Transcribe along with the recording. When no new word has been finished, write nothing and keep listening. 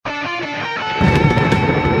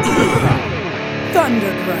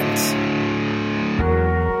Undergrunt.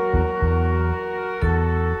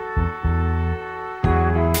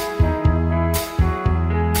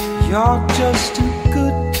 You're just too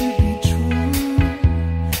good to be true.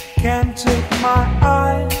 Can't take my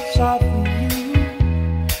eyes off of you.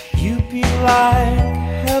 You'd be like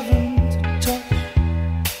heaven to touch.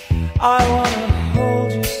 I wanna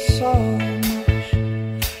hold you so much.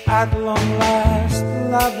 At long last,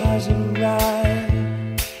 love has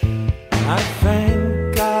arrived. I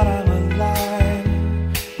thank God I'm alive.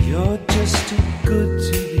 You're just too good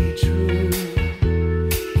to be true.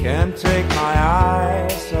 Can't take my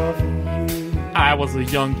eyes off of you. I was a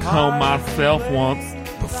young comb myself once.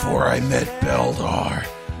 Before I met Beldar,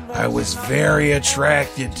 I was very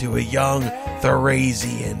attracted to a young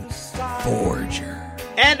Theresian forger.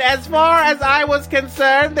 And as far as I was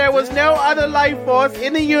concerned, there was no other life force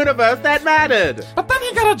in the universe that mattered. But then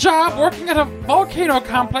he got a job working at a volcano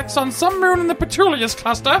complex on some moon in the Petulius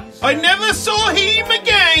cluster. I never saw him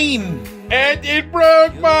again! And it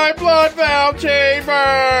broke my blood valve chamber! Can't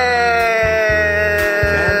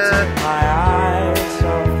take my eyes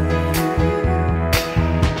off of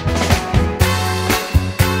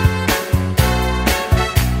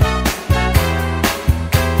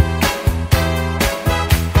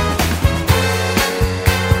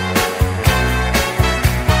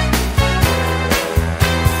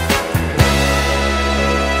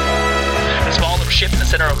A small little ship in the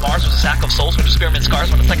center of Mars was a sack of souls with experiment scars.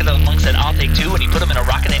 When the psychedelic monk said, "I'll take two," and he put them in a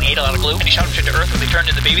rocket and he ate a lot of glue. And he shot them straight to Earth. When they turned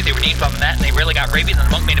into babies, they were named Bob and Matt, and they really got rabies. And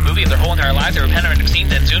the monk made a movie of their whole entire lives. They were panoramic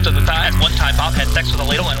scenes and zooms of the time. One time Bob had sex with a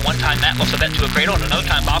ladle, and one time Matt lost a vet to a cradle, and another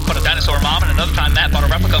time Bob caught a dinosaur mom, and another time Matt bought a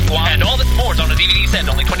replica of Guam. And all this and more is on a DVD set,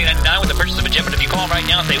 only $20.99 with the purchase of a gem. But if you call right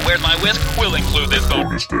now and say, "Where's my whisk?" we'll include this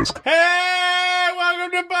bonus disc. Hey,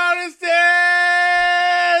 welcome to Bonus Disc!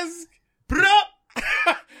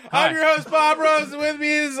 I'm your host, Bob Rose, and with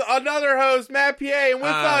me is another host, Matt P.A., and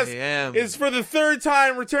with us is, for the third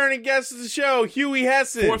time, returning guest of the show, Huey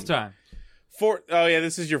Hessen. Fourth time. Oh, yeah,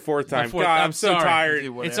 this is your fourth time. Fourth. God, I'm I'm so sorry. tired.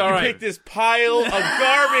 It's all right. You picked this pile of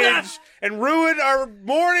garbage and ruined our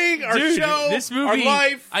morning, our Dude, show, this movie, our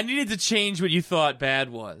life. I needed to change what you thought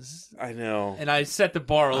bad was. I know. And I set the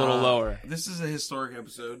bar a little lower. This is a historic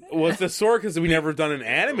episode. Well, it's the sore because we never done an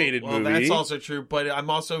animated Well, movie. that's also true, but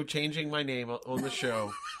I'm also changing my name on the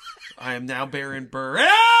show. I am now Baron Burr.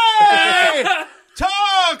 Hey!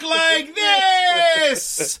 Talk like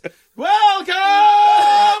this!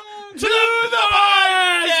 Welcome to the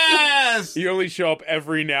podcast! You only show up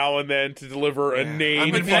every now and then to deliver a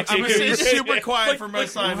name. I'm gonna stay super quiet for my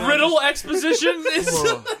time. Riddle exposition is...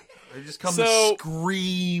 I just come to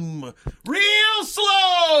scream real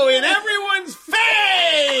slow in everyone's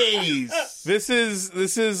face. This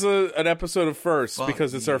is an episode of First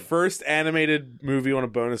because it's our first animated movie on a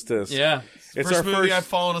bonus disc. Yeah. It's first our movie first I've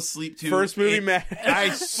fallen asleep to. First movie, Matt. I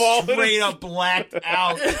straight up blacked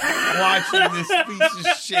out watching this piece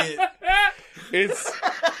of shit. It's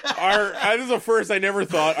this is the first. I never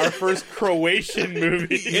thought our first Croatian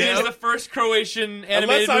movie. It is the first Croatian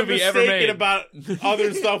animated Unless I'm movie ever mistaken made. about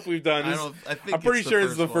other stuff we've done. I think I'm pretty it's sure the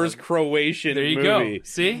it's the first first Croatian There you movie. go.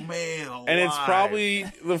 See? Man, And it's probably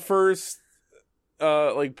the first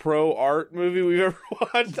pro art movie we've ever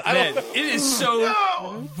watched. I Man, don't know. it is so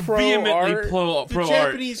Pro vehemently art. pro the art.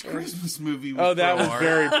 Japanese Christmas movie. Was Oh, that pro was art.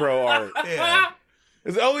 very pro art. Yeah,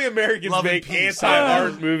 Because only Americans Love and make Peace.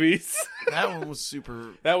 anti-art movies. that one was super.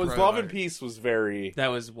 That was pro Love art. and Peace was very. That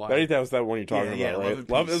was wild. I think that was that one you're talking Yeah, about, Love right? and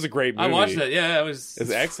Love Peace. it was a great movie. I watched that. Yeah, it was.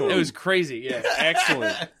 It's excellent. It was crazy. Yeah.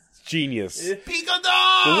 Excellent. Genius. Pico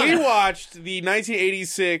Dog! We watched the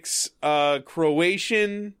 1986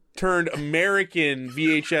 Croatian turned American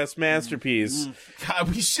VHS masterpiece. God,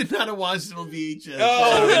 we should not have watched it on VHS.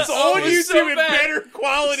 Oh, it's on it was YouTube so in bad. better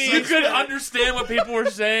quality. You could understand what people were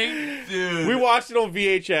saying. dude. We watched it on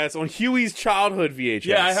VHS, on Huey's childhood VHS.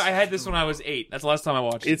 Yeah, I had this when I was 8. That's the last time I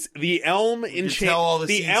watched it. It's the Elm You Enchant. can tell all the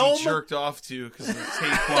the scenes Elm. he jerked off to because the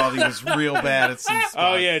tape quality was real bad at some spots.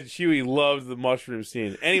 Oh yeah, Huey loved the mushroom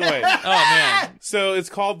scene. Anyway, Oh, man. so it's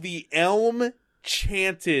called the Elm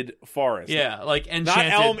Chanted Forest. Yeah, like Not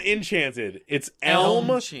Enchanted. Elm Enchanted. It's Elm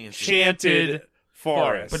Elm Chanted, Chanted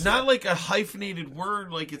Forest. But not like a hyphenated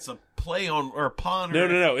word, like it's a play on or a pun. No, or,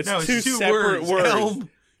 no, no. It's two two separate words. Elm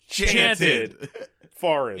Chanted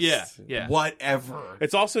Forest. Yeah, yeah. Whatever.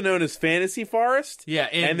 It's also known as Fantasy Forest. Yeah,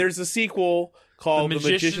 and there's a sequel called The The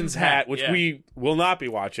Magician's Magician's Hat, Hat, which yeah. we will not be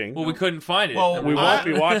watching. Well, we couldn't find it. Well, Never we mind. won't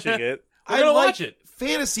be watching it. We're gonna like watch it.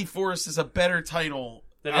 Fantasy Forest is a better title.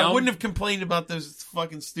 Than I Elm? wouldn't have complained about those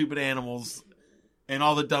fucking stupid animals and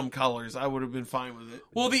all the dumb colors, I would have been fine with it.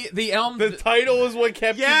 Well, the elm. The title is what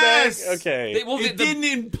kept Yes! you back? Okay. It didn't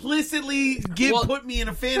implicitly put me in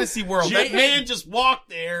a fantasy world. That man just walked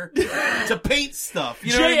there to paint stuff.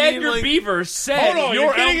 You know what I mean? Edgar Beaver said, hold on,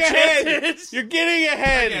 "You're getting ahead. Enchanted." You're getting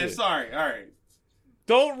ahead. Okay, sorry. All right.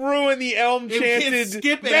 Don't ruin the Elm If we can't Chanted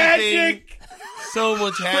skip magic anything, so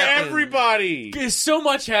much for happened. everybody. So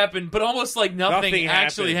much happened, but almost like nothing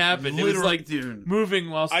actually happened. It was Literally, like dude. moving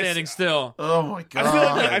while standing still. Oh my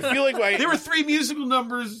god! I feel like there were 3 musical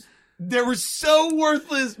numbers. They were so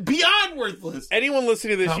worthless, beyond worthless. anyone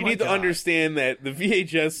listening to this, Oh you my need to God. understand that the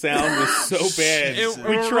VHS sound was so bad. It-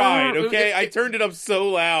 We tried, okay? I turned it up so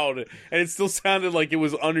loud, and it still sounded like it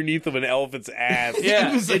was underneath of an elephant's ass. Yeah,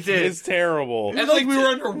 It was it did. It's terrible. It was like we were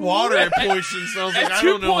underwater at portions. So I was like, At I 2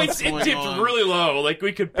 don't know points, what's it going dipped on. really low. Like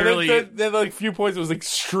we could And barely. then like a few points, it was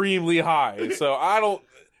extremely high. So I don't.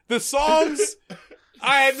 The songs,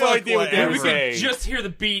 I had no Fuck idea what they whatever. were we could saying. just hear the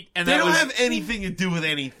beat, and They that don't was. have anything to do with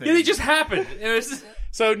anything. Yeah, they just happened. It was.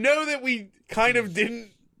 So know that we kind of didn't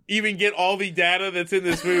even get all the data that's in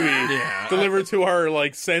this movie delivered to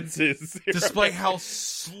our senses. Despite how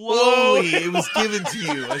slowly it was given to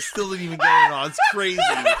you, I still didn't even get it all. It's crazy.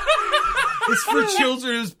 It's for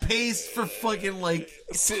children. It was paced for fucking toddlers.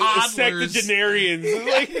 Septuagenarians.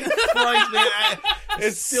 Like, Christ, man, I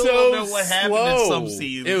it's still so don't know what happened in slow. some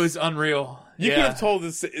scenes. It was unreal. You Yeah. could have told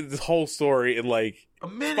this whole story in a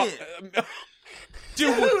minute. Dude,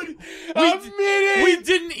 a minute. we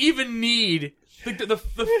didn't even need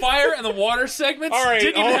the fire and the water segments. All right,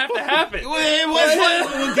 didn't even have to happen.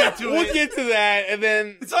 We'll get to We'll it. get to that, and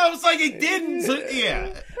then It's almost like it didn't. So, yeah.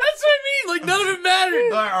 That's what I mean. Like none of it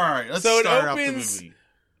mattered. All right. Let's So it start off opens- the movie.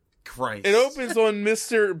 Christ. it opens on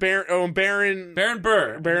Mr. Baron. Baron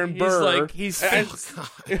Burr. Baron Burr. He's I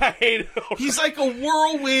hate it. He's like a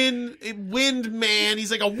wind man.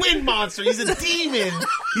 He's like a wind monster. He's a demon.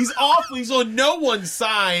 He's awful. He's on no one's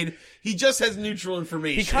side. He just has neutral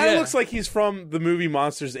information. He kind of Yeah. looks like he's from the movie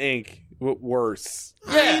Monsters Inc. Worse.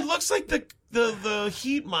 Yeah. He looks like the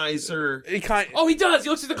heat miser. He kind. Oh, he does. He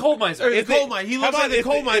looks like the coal miser. The coal miser. He looks like the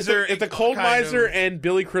coal miser. If the coal kind miser of. and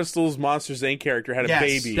Billy Crystal's Monsters Inc. character had a Yes.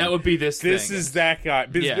 baby, That would be this. this thing. is that guy.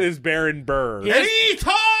 This Yeah. is Baron Burr. Yeah. And he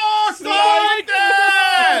talks like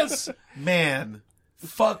this! Man.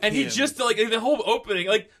 Fuck And he him. just the whole opening.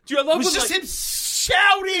 Dude, I love It was when, just him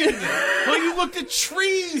shouting while you looked at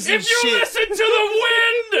trees and If you shit. listen to the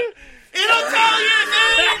wind, It'll tell you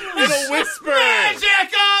things! It'll whisper.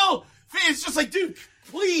 Magical! It's just like, dude,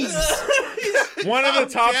 please. One of the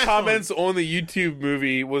top down. comments on the YouTube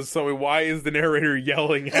movie was something, why is the narrator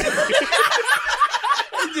yelling at me?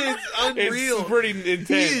 It's unreal. It's pretty He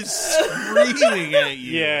intense. is screaming at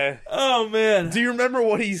you. Yeah. oh man, Do you remember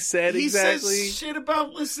what he said He exactly? says shit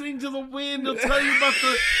about listening to the wind. He'll tell you about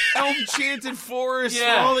the elm-chanted forest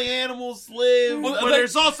Yeah. where all the animals live. Well, but like-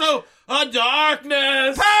 there's also a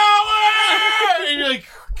darkness Yes. power! And you're like,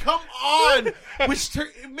 come on! Which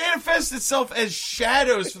manifests itself as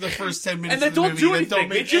shadows for the first 10 minutes And they of the don't movie do that anything. don't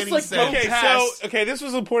They make just, any like, sense. Okay, pass. so this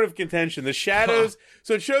was a point of contention. The shadows.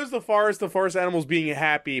 So it shows the forest animals being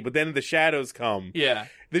happy, but then the shadows come. yeah.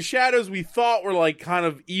 The shadows we thought were kind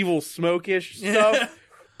of evil, smokish stuff,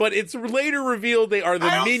 but it's later revealed they are the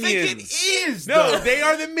I don't minions. think it is, No, though. they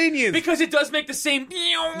are the minions. Because it does make the same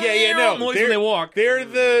no, noise when they walk. They're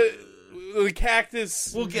the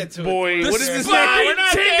cactus. We'll get to it. boy. The What is his spine name? We're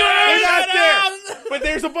not there. tingler! We're not there. But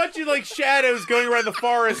there's a bunch of shadows going around the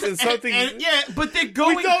forest and something. Yeah, but they're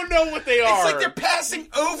going... we don't know what they are. It's like they're passing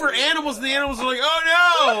over animals, and the animals are like,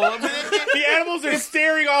 oh no! The animals are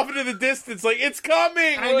staring off into the distance, like it's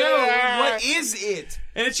coming. I know. What is it?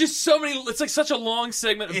 And it's just so many. It's like such a long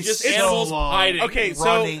segment of It's just so animals long. hiding. Okay,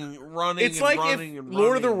 so running. It's and like running if and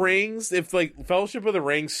Lord of the running. Rings, if Fellowship of the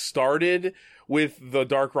Ring started with the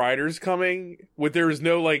Dark Riders coming, with there was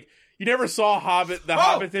no you never saw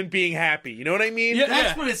Hobbiton being happy. You know what I mean? Yeah.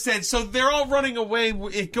 That's what it said. So they're all running away.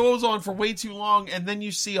 It goes on for way too long, and then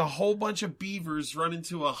you see a whole bunch of beavers run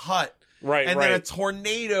into a hut. Right, and right. then a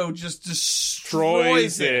tornado just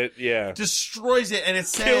destroys it. Yeah. Destroys it, and it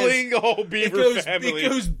says... Killing the whole it beaver family. It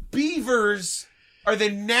goes, beavers are the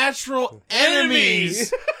natural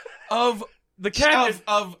enemies of... The cactus.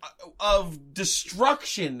 Of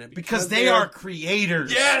destruction because they are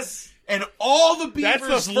creators. Yes. And all the That's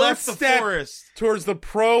beavers the left first the step forest. towards the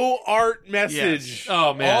pro-art message. Yes.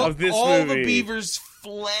 Oh man. of this all movie. the beavers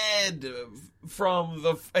fled from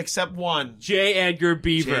except one. J. Edgar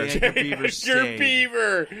Beaver. J. Edgar Beaver Your stayed.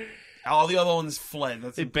 beaver. All the other ones fled.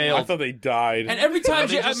 That's They important. bailed. I thought they died. And every time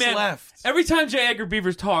they just left. every time J. Edgar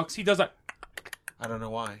Beaver talks, he does like I don't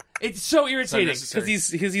know why. it's so irritating. unnecessary.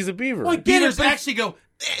 Because he's a beaver. Well, I get it, Beavers but actually go.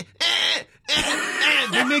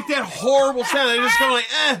 They make that horrible sound. They just go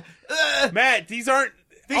like, Matt, these aren't.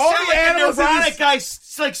 They all sound the like a animals in neurotic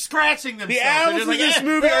this- guy like scratching themselves. The animals They're in just this like,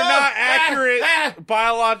 movie are not ah, accurate ah.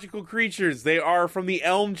 biological creatures. They are from the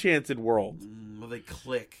Elm-Chanted world. Well, they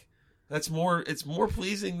click. It's more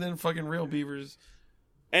pleasing than fucking real beavers.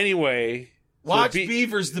 Anyway, Watch so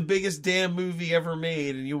Beavers, the biggest damn movie ever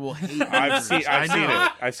made, and you will hate Beavers. I've seen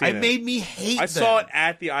it. I've seen It it. made me hate I them. saw it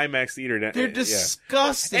at the IMAX theater. They're Yeah.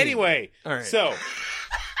 disgusting. Anyway, All right. so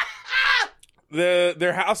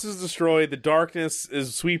their house is destroyed. The darkness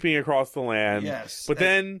is sweeping across the land. Yes. but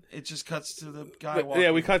then it just cuts to the guy walking.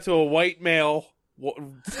 yeah, we cut to a white male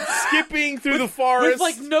skipping through the forest. With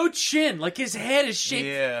like no chin, like his head is shaped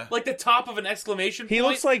Yeah. like the top of an exclamation point. He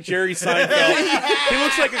looks like Jerry Seinfeld. He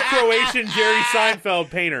looks like a Croatian Jerry Seinfeld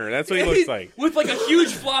painter. That's what he looks like. with like a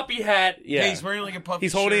huge floppy hat Yeah, Yeah, he's wearing like a puffy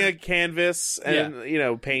he's holding a shirt. canvas and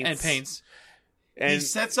paints and paints. And He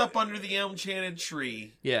sets up under the elm-chanted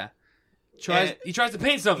tree. Yeah, And- he tries to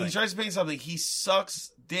paint something. He tries to paint something. He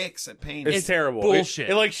sucks dicks at painting. it's terrible. bullshit.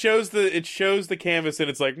 It like shows the canvas and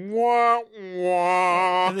it's like wah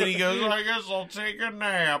wah. And then he goes, I guess I'll take a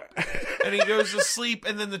nap. And he goes to sleep,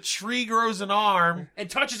 and then the tree grows an arm, and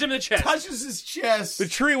touches him in the chest. touches his chest. The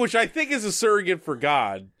tree, which I think is a surrogate for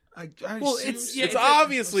God. Well, it's- yeah, It's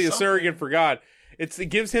obviously a surrogate for God. It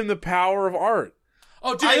gives him the power of art.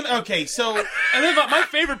 Oh, dude! Okay, so and then my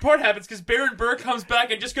favorite part happens because Baron Burr comes back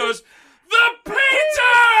and just goes, "The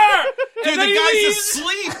painter!" dude, and then the he guy's leaves.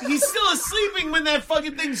 asleep. He's still sleeping when that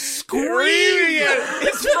fucking thing screams. Screaming at him.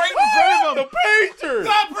 It's right in front of him. The painter,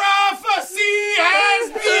 The prophecy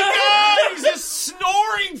has begun. He's just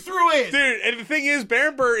snoring through it. dude. And the thing is,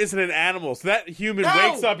 Baron Burr isn't an animal, so that human No.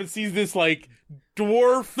 wakes up and sees this like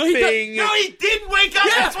dwarf No, he thing. No, he didn't wake up.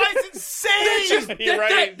 Yeah. That's why it's insane. You're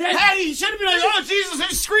right. Hey, he should have been like, oh, Jesus, they're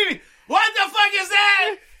screaming. What the fuck is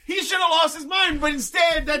that? He should have lost his mind, but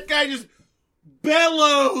instead, that guy just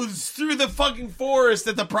bellows through the fucking forest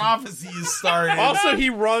that the prophecy is starting. Also, he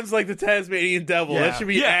runs like the Tasmanian devil. Yeah. That should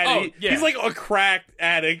be Yeah, added. oh, yeah. He's like a cracked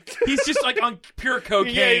addict. He's just like on pure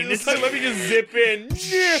cocaine. Yeah, he's just like, let me just zip in.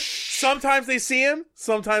 Sometimes they see him,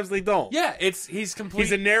 sometimes they don't. Yeah, he's complete.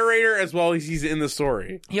 He's a narrator as well as he's in the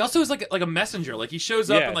story. He also is like a messenger. Like he shows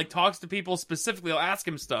up Yeah. and like talks to people specifically. They'll ask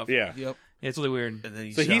him stuff. Yeah. Yep. Yeah, it's really weird. And then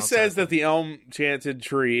he So he shouts says at that the Elm-Chanted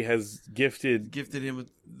tree has gifted. gifted him with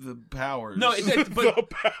the powers. No,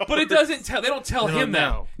 but it doesn't tell. They don't tell No, him that.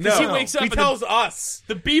 no. 'Cause No, he wakes up he and tells us,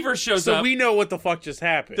 the beaver shows so up. we know what the fuck just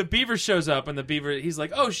happened. The beaver shows up, and the beaver, he's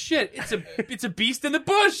like, "Oh shit! It's a beast in the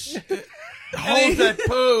bush!" hold that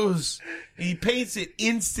pose. And he paints it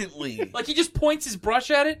instantly. Like he just points his brush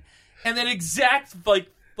at it, and then exact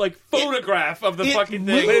like photograph of the it fucking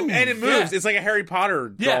moves. thing. and it moves. Yeah. It's like a Harry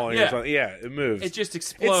Potter Yeah, drawing yeah. or something. Yeah, it moves. It just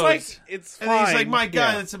it's explodes. like it's fine. And then he's like, my God,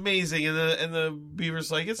 Yeah. that's amazing. And the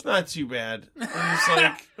beaver's like, it's not too bad. And he's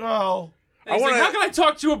like, well. And he's I like, wanna- how can I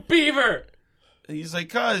talk to a beaver? And he's like,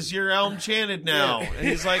 cuz, you're Elm-Chanted now. And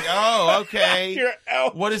he's like, oh, okay. You're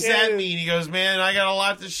What does that Elm-Chanted. mean? He goes, man, I got a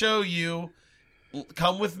lot to show you.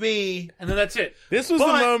 Come with me. And then that's it. This was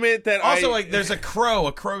But the moment that Also, I like, there's a crow.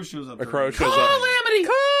 A crow shows up. a crow shows up. Calamity.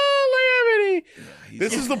 Calamity.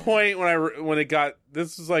 This is the point when it got.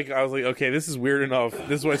 This was like I was like, okay, this is weird enough.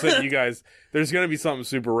 This is what I said to you guys. There's gonna be something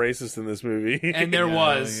super racist in this movie, And there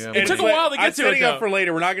was. yeah. It took a Like, while to I'm get to setting it, up though. for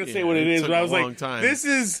later. We're not gonna say Yeah, what it it is, took but I a was long like, time. this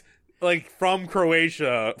is like from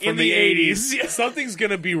Croatia from the the 80s. 80s. Something's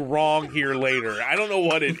gonna be wrong here later. I don't know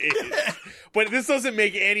what it is, but this doesn't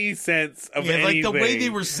make any sense of Yeah, like anything. the way they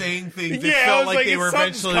were saying things, it Yeah, I felt was like they were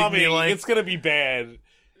something's eventually coming. be like, It's gonna be bad.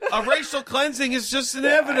 a racial cleansing is just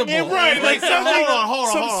inevitable. Yeah, right. Like something, hold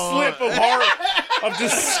some on. slip of heart, of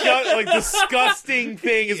disgusting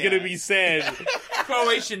thing is going to be said.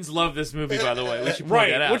 Croatians love this movie, by the way. We should point Right,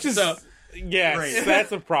 that out. which is So, yes, Right.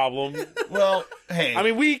 that's a problem. Well, hey. I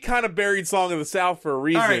mean, we kind of buried "Song of the South" for a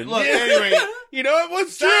reason. all right, look, anyway. You know, it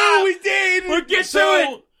was Stop. true. We did. we'll get to it.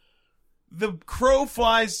 So, the crow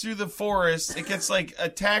flies through the forest. It gets, like,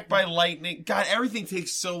 attacked by lightning. God, everything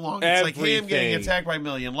takes so long. It's like him getting Everything. attacked by a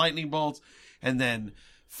million lightning bolts, and then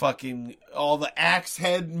fucking all the axe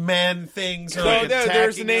head men things are, So like, there's a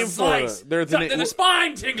attacking name him. for it. Slice. There's a name. The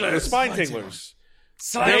spine tinglers. The spine tinglers.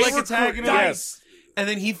 They're, like, They were attacking him. yes. And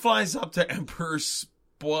then he flies up to Emperor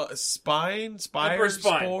Spine? Spire? Emperor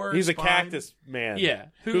Spine. Spore? He's a Spine? cactus man. Yeah.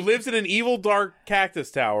 Who lives in an evil, dark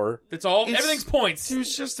cactus tower. It's all, It's- everything's points. Dude,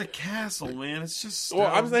 it's just a castle, man. It's just Well,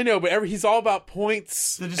 I know, but he's all about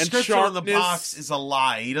points the and description on the sharpness. box is a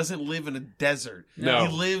lie. He doesn't live in a desert. No.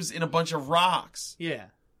 He lives in a bunch of rocks. Yeah.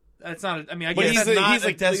 That's not, I mean, I But guess he's that's a- not he's a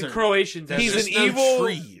like desert. Croatian desert. He's There's an no evil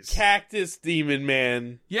trees. cactus demon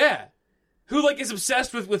man. Yeah. who like is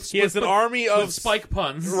obsessed with He has an army of spike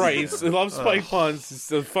puns. Right, he loves spike puns. It's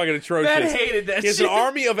so fucking atrocious. Matt hated that He has shit. an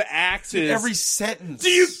army of axes. Every sentence. Do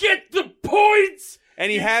you get the point?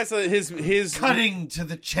 And he has his cutting to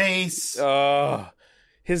the chase?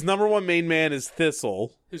 His number one main man is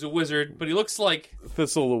Thistle. Who's a wizard, but he looks like...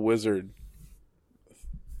 Thistle the wizard.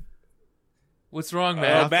 What's wrong,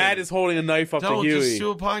 Matt? Matt is holding a knife up to Don't Huey. just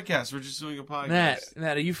do a podcast. We're just doing a podcast.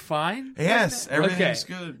 Matt, are you fine? Yes, everything's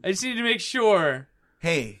good. I just need to make sure.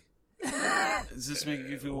 Hey, does this make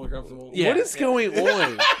you feel more comfortable? Yeah. What is going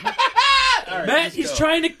on? Matt, he's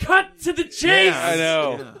trying to cut to the chase. I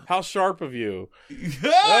know. Yeah. How sharp of you.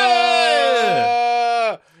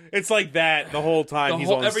 Yeah. It's like that the whole time.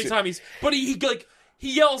 Every time he's... But he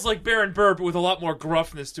yells like Baron Burr, but with a lot more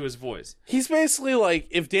gruffness to his voice. He's basically like,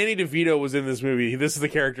 if Danny DeVito was in this movie, this is the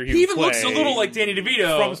character he would even play. looks a little like Danny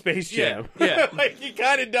DeVito. From Space Jam. Yeah. Like, he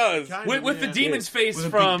kind of does. With the demon's face With a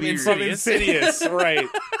from big beard. From Insidious. Insidious, right.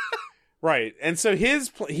 Right. And so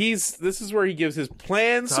this is where he gives his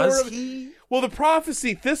plan, sort Does of. he? Well, the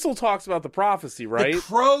prophecy, Thistle talks about the prophecy, right? The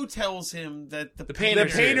crow tells him that the The painter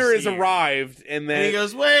painter has here. arrived, and then And he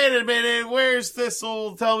goes, wait a minute, where's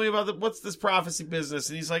Thistle? Tell me about what's this prophecy business?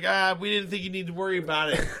 And he's like, we didn't think you need to worry about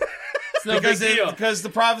it. It's no big deal. Because the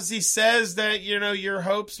prophecy says that, your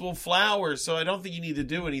hopes will flower, so I don't think you need to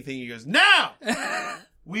do anything. He goes, no!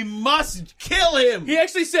 We must kill him! He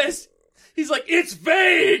actually says, he's like, it's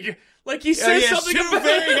vague! Like he says something too about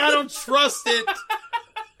vague, it. I don't trust it.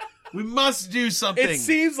 We must do something. it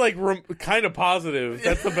seems like kind of positive.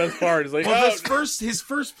 That's the best part. It's like, Well, oh, his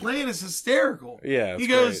first plan is hysterical. Yeah, he it's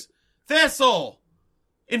goes, Thistle,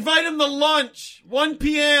 invite him to lunch, 1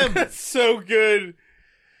 p.m. that's so good.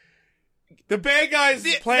 The bad guy's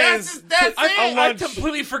plans. That's it. I lunch.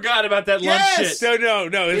 completely forgot about that Yes! lunch shit.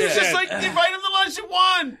 No. He's It's just bad. like, invite him to lunch at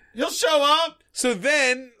 1. He'll show up. So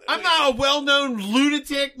then, I'm not a well-known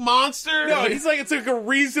lunatic monster. no, he's like, it's like a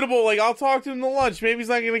reasonable, like, I'll talk to him to lunch. Maybe he's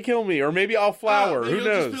not going to kill me, or maybe I'll flower. Maybe Who he'll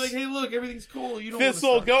knows? Just be like, hey, look, everything's cool. You don't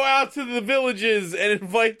Thistle, want to go out to the villages and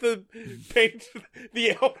invite the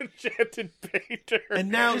enchanted painter. And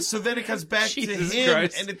now, so then it comes back to Jesus him,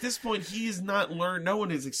 Christ. and at this point, he has not learned. No one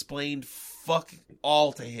has explained fuck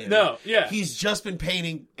all to him. No, yeah. He's just been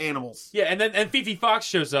painting animals. Yeah, and Fifi Fox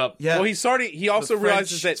shows up. Yeah. Well, he also The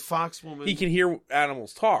realizes French that fox woman. he can hear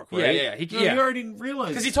animals talk, Yeah, right? yeah. No, you already realized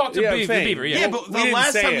Because he talked to Yeah, I'm the saying. beaver, yeah. Yeah, but We the didn't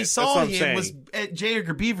last say time it. we That's saw what I'm him saying. was at J.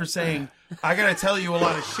 Edgar Beaver saying, I gotta tell you a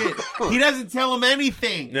lot of shit. He doesn't tell him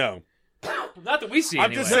anything. No. Not that we see I'm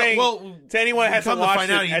anyway. just saying, well, to anyone that come hasn't to watched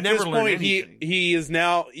find out, it, he at never this learned point, anything. he is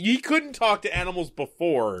now, he couldn't talk to animals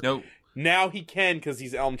before. No. Now he can because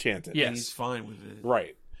he's Elm-chanted. Yeah. And he's fine with it.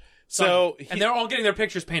 Right. So and they're all getting their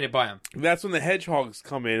pictures painted by him. that's when the hedgehogs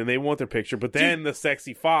come in and they want their picture, but then the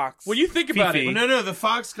sexy fox. When you think about Fifi, it, Well, no, the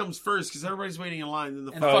fox comes first because everybody's waiting in line. Then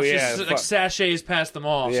the and fox. Fox yeah, just fuck. sachets past them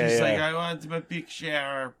all. Yeah. She's like, I want my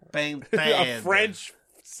picture. Bang, a bang. French,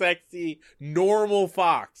 sexy, normal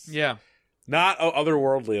fox. Yeah. Not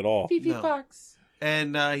otherworldly at all. Fifi No. Fox.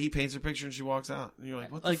 And he paints her picture and she walks out. And you're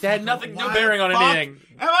like, what the Like, fuck? that had nothing, no Why bearing the on fuck anything.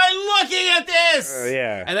 Am I looking at this?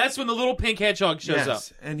 Yeah. And that's when the little pink hedgehog shows up.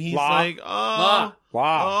 And he's La. like, La.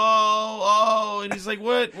 Wow. oh. And he's like,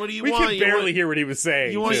 what? What do you We want? could You barely want- hear what he was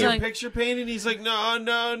saying. You want too. your Like- picture painted? He's like,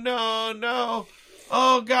 no.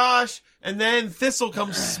 Oh, gosh. And then Thistle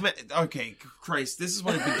comes. Okay, Christ, this is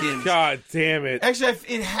when it begins. God damn it. Actually,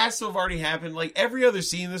 it has to have already happened. Like, every other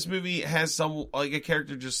scene in this movie has a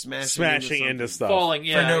character just smashing into stuff. Falling,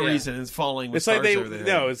 yeah. for no yeah. reason. It's falling with It's like stars they over their head.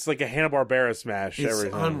 no, it's like a Hanna-Barbera smash. It's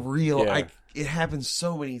everything. unreal. Yeah. It happens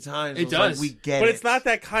so many times. It It's like, does. we get But it. it's not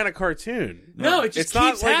that kind of cartoon. No, it just it's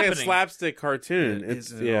not keeps like a happening. slapstick cartoon. It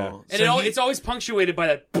It's isn't at yeah. all. And So it's always punctuated by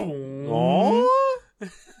that boom. Aww.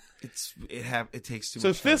 It takes too So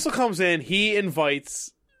much time. Thistle comes in. He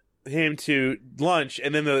invites him to lunch,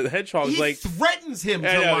 and then the hedgehog's He like, threatens him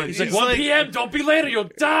I to know, lunch. he's It's like 1 p.m. Don't be late or you'll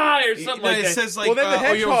die or something like it that. says like, Well, then the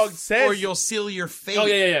hedgehog or you'll seal your fate. Oh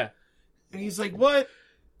yeah. And he's like, what?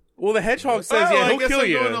 well, the hedgehog says, oh, yeah, I he'll guess kill I'm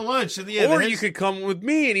you. going to lunch. And yeah, Or you could come with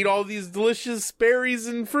me and eat all these delicious berries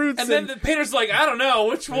and fruits. And then the painter's like, I don't know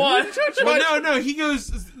which one. Well, no. He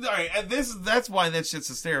goes. All right, that's why that shit's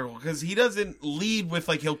hysterical because he doesn't lead with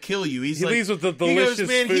like he'll kill you. He leads with the He delicious goes,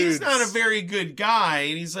 man, foods. he's not a very good guy.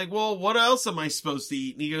 And he's like, well, what else am I supposed to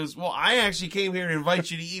eat? And he goes, well, I actually came here to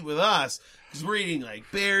invite you to eat with us because we're eating like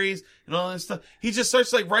berries and all this stuff. He just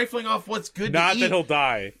starts like rifling off what's good Not to that eat. he'll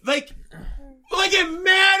die. Like it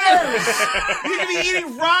matters. You're gonna be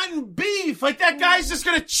eating rotten beef. Like that guy's just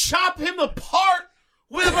gonna chop him apart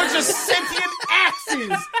with a bunch of sentient axes.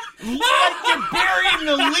 Like you're burying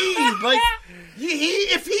the lead. Like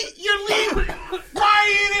you're leaving. Why are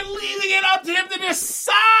you even leaving it up to a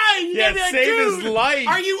sign. You Yeah, gotta be like, save his dude, life.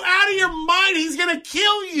 Are you out of your mind? He's gonna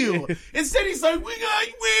kill you. Instead, he's like, we got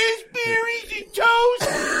raspberries and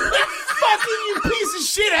toast. Like, fucking you piece of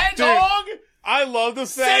shit hedgehog. I love the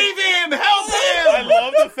fact. Save him. Help him. I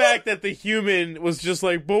love the fact that the human was just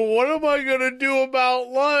like, but what am I gonna do about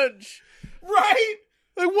lunch? Right?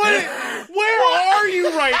 Like, where are you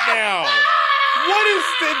right now? What is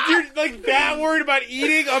that? You're like that worried about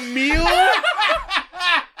eating a meal?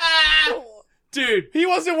 Dude, He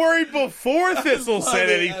wasn't worried before Thistle said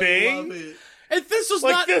anything. and Thistle's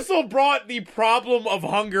Like, not. Thistle brought the problem of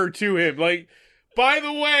hunger to him. Like, by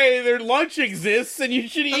the way, their lunch exists and you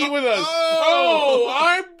should eat with us.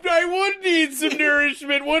 I would need some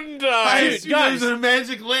nourishment, wouldn't I? Dude, guys, in a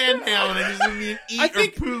magic land now, and I just need to eat I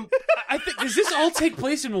think- or poop. I think does this all take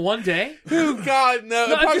place in one day? Oh, God, no.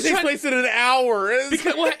 No, It I'm probably just takes trying- place in an hour.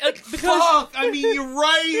 Because Fuck. I mean, you're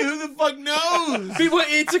right. Who the fuck knows?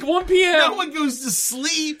 it's like 1 p.m. No one goes to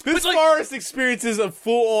sleep. This like- forest experiences a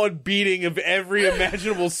full-on beating of every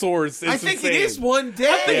imaginable source. It's I think insane. it is one day.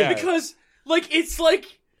 I think Yeah. because it's like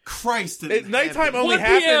Christ. Nighttime only 1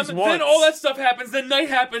 happens p.m. once. Then all that stuff happens. Then night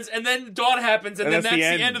happens, and then dawn happens, and then that's that's the the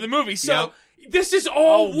end. end of the movie. So Yep. this is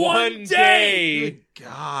all Oh, one day. Good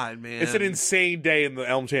God, man. It's an insane day in the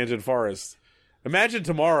Elm Enchanted Forest. Imagine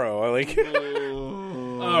tomorrow. All right.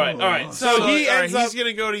 So he ends he's up-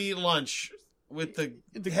 gonna go to eat lunch with the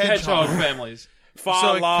Hedgehog families. Fa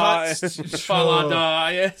So it la. cuts-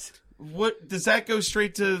 Falada, yes. What does that go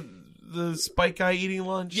straight to the Spike guy eating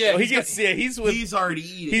lunch? Yeah, He gets. Yeah, he's with. he's already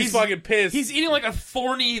eating. He's fucking pissed. He's eating like a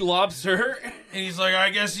thorny lobster. and he's like, I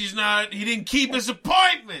guess he didn't keep his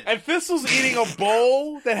appointment. and Thistle's eating a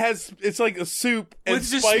bowl that has. It's like a soup and With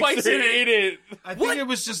just spikes spikes are in it. in it. I What? think it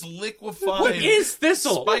was just liquefied. What is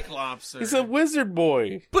Thistle? Spike lobster? He's a wizard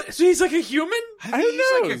boy. But so he's like a human? I think he's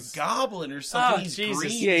Who like a knows? goblin or something. Oh, he's Jesus.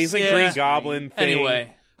 green. Yeah, he's like Yeah. Green Goblin thing.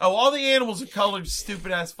 Anyway, Oh, all the animals are colored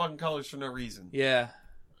stupid ass fucking colors for no reason. yeah.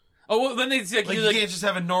 Oh well, then they like, Like, you can't just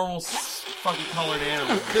have a normal fucking colored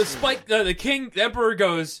animal. the emperor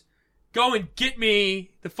goes, go and get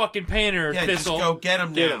me the fucking painter, Yeah, Thistle. just go get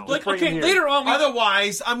him Get now. him. Like, Bring him okay, here. later on,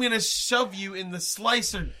 Otherwise, I'm gonna shove you in the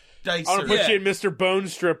slicer dicer. I'm gonna put Yeah. you in Mr. Bone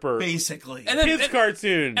Stripper. Basically. and then Kids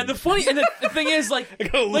cartoon. and the thing is, like, I'm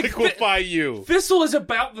gonna like, liquefy you. Thistle is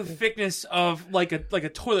about the thickness of like a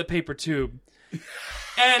toilet paper tube.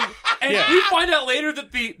 And Yeah. we find out later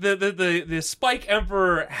that the Spike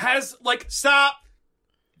Emperor has like Stop.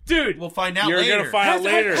 dude We'll find out You're later. gonna find out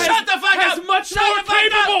later. Shut the fuck has up! much Shut more the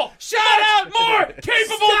fuck capable. up! Shut up! More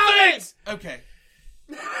capable Stop things. it! Okay.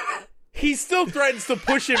 He still threatens to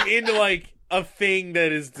push him into like a thing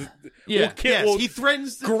that is. Yeah. will kill, Yes, will he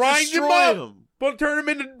threatens to grind him destroy up, him. but turn him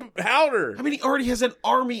into powder. I mean, he already has an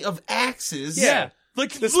army of axes. Yeah.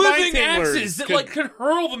 Like The living Spine Tinglers axes that could- like can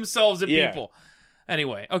hurl themselves at Yeah. people.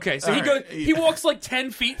 Anyway, okay, so All he right. goes he walks like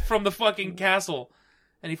 10 feet from the fucking castle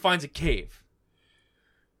and he finds a cave.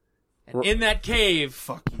 And in that cave,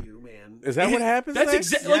 Fuck you, man. Is that what happens? that's next?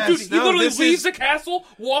 exactly like Yes, dude, he no, literally this leaves is- the castle,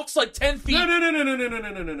 walks like 10 feet.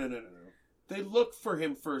 No. They look for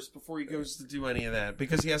him first before he goes to do any of that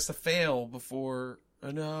because he has to fail before.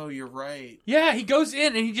 Oh no, you're right. Yeah, he goes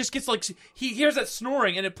in and he just gets like he hears that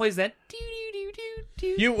snoring and it plays that doo doo doo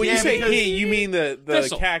doo. You when Yeah, you say because- he, you mean the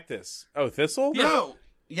Thistle. cactus? Oh, Thistle. Yeah. No.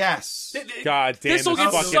 Yes. God damn Thistle this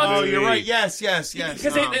gets fucking sucked- Oh, movie. you're right. Yes. Because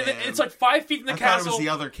Oh, man. it's like 5 feet in the I thought castle. it was the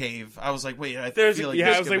other cave. I was like, wait, I There's- feel like yeah,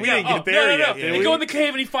 this I was could like, be- we didn't get there yet, did They we? go in the cave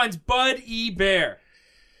and he finds Bud E. Bear.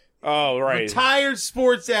 Oh, right. Retired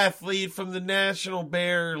sports athlete from the National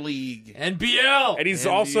Bear League. NBL. And he's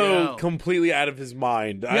NBL. also completely out of his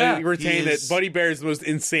mind. Yeah, I retain he that is. Buddy Bear is the most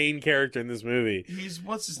insane character in this movie. He's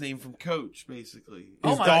what's his name from Coach, basically. Oh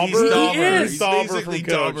He's my- Dauber. he is. He's Dauber basically from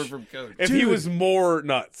Coach. Dauber from Coach. If he was more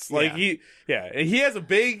nuts, like Yeah. and he has a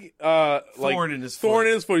big Thorn in his foot.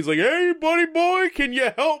 He's like, "Hey, buddy boy, can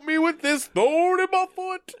you help me with this thorn in my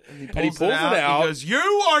foot?" And he pulls it out. He goes, "You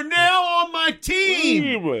are now on my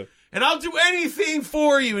team, and I'll do anything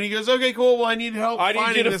for you." And he goes, "Okay, cool. Well, I need help. I need you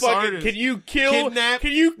finding to this fucking. artist. Can you kill? Kidnap?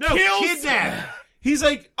 Can you no, kill? kidnap?" He's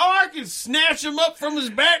like, "Oh, I can snatch him up from his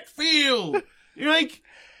backfield." You're like,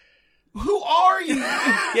 "Who are you?"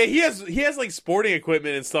 Yeah, he has like sporting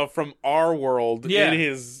equipment and stuff from our world Yeah. in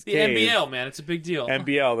his The cave. NBL, man. It's a big deal.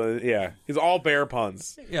 NBL, he's all bear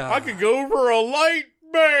puns. Yeah. I could go for a light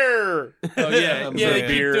bear. Oh, yeah. I'm Yeah, they saying. keep doing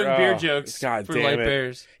Beer, beer oh, jokes God for damn light it.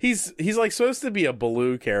 bears. He's like supposed to be a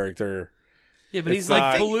Baloo character. Yeah, but It's he's like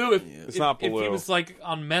not- Baloo it's not if he Baloo. was like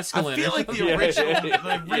on I mescaline. feel or like something. the original, Yeah.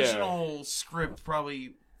 the original script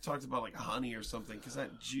probably talked about like honey or something because that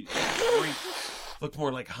drink looked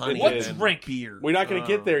more like honey What than drink? beer. We're not going to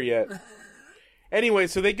get there yet. Anyway,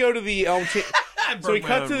 so they go to the Elm So we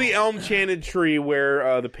cut to the elm-chanted tree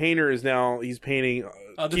where the painter is now, he's painting...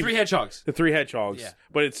 The three hedgehogs. The three hedgehogs. Yeah.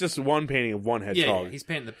 But it's just one painting of one hedgehog. Yeah, he's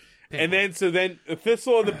painting the... And then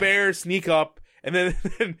Thistle and the bear sneak up, and then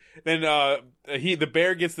the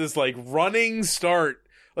bear gets this like running start,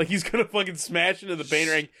 like he's gonna fucking smash into the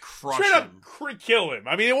painter and straight up kill him.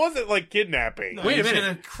 I mean, it wasn't like kidnapping. No, Wait a minute, he's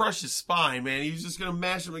gonna crush his spine, man. He was just gonna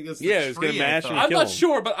mash him against the Yeah, he was tree. gonna mash him. I'm kill not him.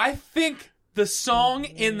 sure, but I think the song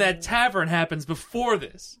in that tavern happens before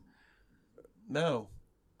this. No.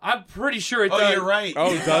 I'm pretty sure it Oh, does. you're right.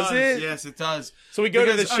 Oh, does it? Yes, it does. So we go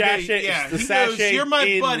to the Because, okay, sachet. Yeah, the he sachet goes, "You're my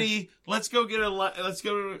in- buddy. Let's go get a light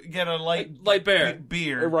bear.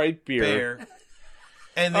 beer. Right beer. Beer."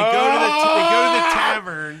 And they go to the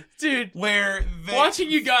tavern, Dude, where watching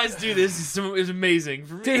you guys do this is amazing.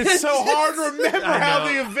 For me. Dude, it's so hard to remember I how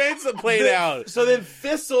know. the events have played out. So then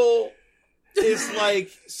Thistle is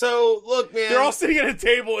like, so look, man. They're all sitting at a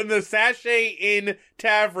table in the Sachet Inn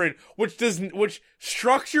Tavern, which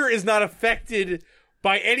structure is not affected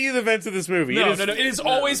by any of the events of this movie. No, it is, no, it is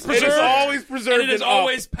always It preserved. is always preserved. And it is and up.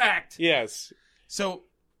 always packed. Yes. So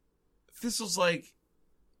Thistle's like,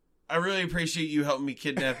 I really appreciate you helping me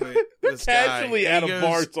kidnap this guy. Casually And at he a goes-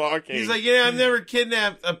 bar talking. He's like, yeah, I've never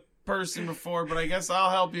kidnapped a person before, but I guess I'll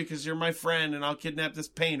help you because you're my friend, and I'll kidnap this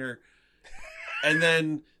painter. And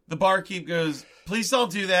then the barkeep goes, please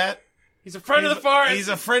don't do that. He's a friend of the forest. He's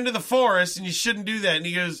a friend of the forest, and you shouldn't do that. And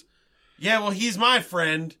he goes, yeah, well, he's my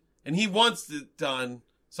friend, and he wants it done,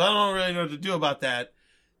 so I don't really know what to do about that.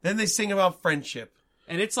 Then they sing about friendship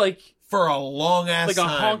and it's like for a long-ass like a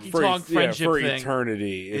time. honky for, tonk friendship for thing.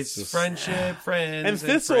 eternity. It's just- friendship, friends, And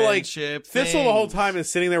Thistle, like, friendship Thistle the whole things. time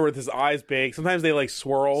is sitting there with his eyes big. Sometimes they like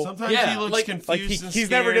swirl. Sometimes Yeah, he looks like- confused like and he's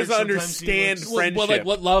never scared. doesn't Sometimes he understand looks- friendship. Well, like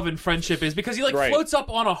what love and friendship is, because he like Right. floats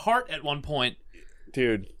up on a heart at one point.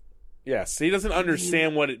 Dude. Yes, he doesn't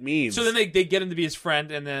understand what it means. So then they get him to be his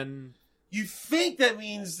friend, and then You think that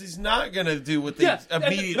means he's not going to do what they Yeah, and-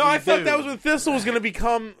 immediately No, I thought do. that was when Thistle was going to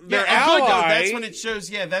become their yeah, oh, ally. good, though. That's when it shows.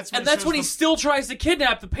 Yeah, that's when and that's when he still tries to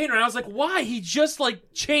kidnap the painter. And I was like, why? He just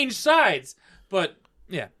like changed sides. But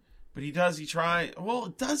yeah, But he does. He try. Well,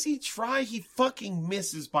 does he try? He fucking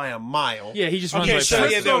misses by a mile. yeah, he just runs Okay, right so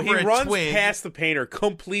past. yeah, it. no, he over a runs twig. past the painter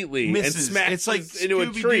completely Misses. and smashes It's like into a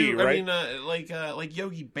tree, Scooby-Doo, right? I mean, like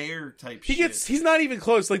Yogi Bear type. he shit. gets. He's not even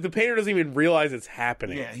close. Like the painter doesn't even realize it's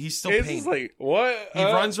happening. Yeah, he's still It's painting. just like what? He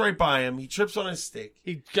runs right by him. He trips on his stick.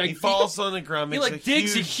 He falls on the ground. He makes like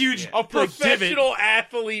digs a huge A like, divot. professional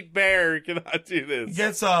athlete bear cannot do this.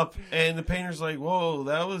 Gets up, and the painter's like, "Whoa,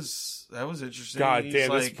 that was interesting." God He's damn,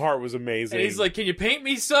 like, this part was amazing. And he's like, "Can you paint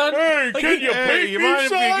me, son?" Hey, Like, can you "Hey, paint you me, mind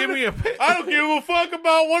if you son? give me a pic- I don't give a fuck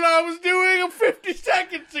about what I was doing 50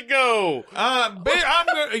 seconds ago.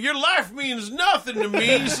 Your life means nothing to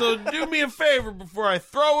me, so do me a favor before I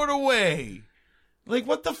throw it away. Like,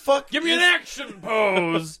 what the fuck? Give me an action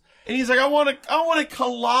pose. And he's like, I want a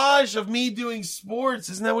collage of me doing sports.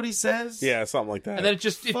 Isn't that what he says? Yeah, something like that. And then it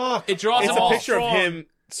just Fuck. it draws it's him a all picture strong. of him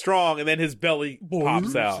strong, and then his belly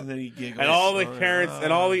pops out, And then he giggles. and all the parents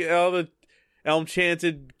and all the elm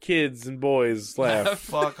chanted kids and boys laugh.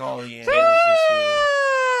 fuck all the animals this movie.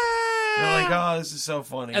 They're like, oh, this is so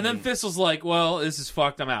funny. And then Thistle's like, "Well, this is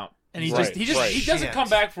fucked. I'm out." And he Right, he right. doesn't Shit. come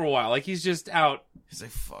back for a while. Like he's just out. he's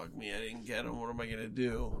like, fuck me, I didn't get him. What am I gonna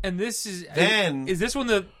do? And this is Then- is this when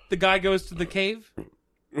the guy goes to the cave?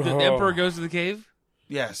 The emperor goes to the cave.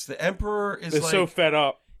 Yes, the emperor is They're like, so fed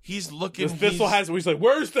up. he's looking. This Thistle he's like,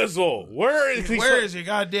 where's Thistle? Where is he? Where is he?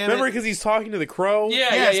 God damn it! Remember because he's talking to the crow?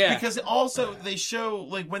 Yeah, Yes, yeah. because also they show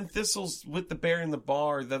like when Thistle's with the bear in the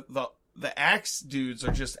bar, the axe dudes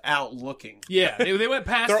are just out looking. Yeah, they went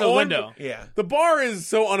past They're the on- window. Yeah. The bar is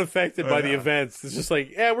so unaffected by the Yeah. events. It's just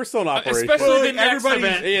like, yeah, we're still in operation. Especially Well, the next everybody-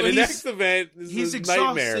 event. yeah, the he's- next event is He's a exhausting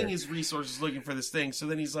nightmare. his resources looking for this thing. So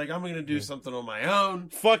then he's like, I'm going to do something on my own.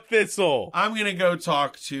 Fuck Thistle. I'm going to go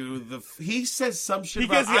talk to the... He says some shit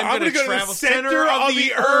Because about, I'm I'm going gonna to go to the travel center of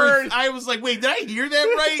the earth. I was like, wait, did I hear that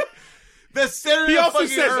right? The center He of the also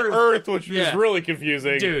fucking says earth. Earth, which Yeah. is really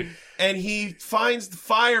confusing. Dude. And he finds the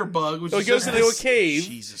firebug, which So he is goes just into a this- cave,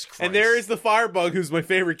 Jesus Christ. and there is the firebug, who's my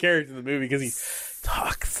favorite character in the movie because he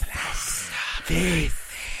talks like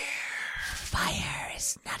Fire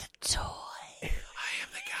is not a toy. I am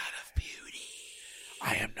the god of beauty.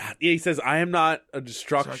 I am not. Yeah, he says, I am not a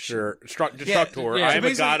destructor. Destructor. yeah, I am a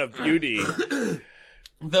basically- god of beauty.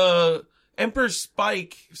 The Emperor Spine.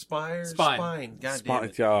 God damn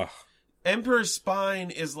it. Oh, Emperor's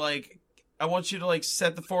Spine is like I want you to like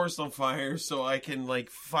set the forest on fire so I can like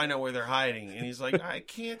find out where they're hiding. And he's like, I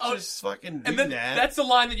can't just fucking do And then that. that's the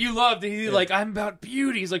line that you loved. He's like, I'm about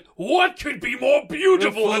beauty. He's like, what could be more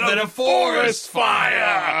beautiful than a forest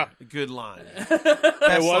fire? Good line.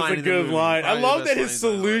 It was a good line. I love that his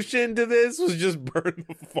solution to this was just burn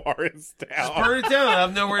the forest down. Just burn it down. I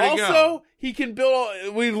have nowhere to go. Also, he can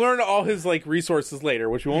build. We learn all his like resources later,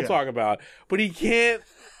 which we won't talk about. But he can't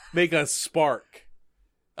make a spark.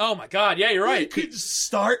 Oh my God! Yeah, you're right. You could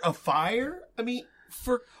start a fire. I mean,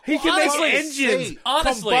 He can honestly, make engines,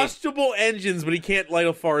 honestly. combustible engines, but he can't light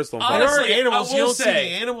a forest on fire. there are Honestly, animals. I You will don't see say-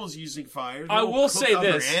 the animals using fire. They I don't will cook say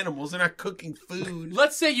other this. animals. They're not cooking food.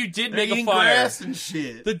 Let's say you did They're make a eating fire. grass and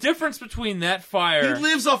shit. The difference between that He fire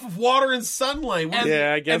lives off of water and sunlight. and,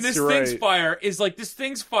 Yeah, I guess and this you're thing's right. fire is like this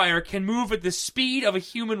thing's fire can move at the speed of a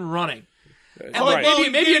human running. And Oh, like well,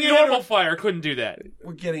 maybe a getting normal ahead fire couldn't do that.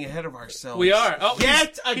 We're getting ahead of ourselves. We are. Oh,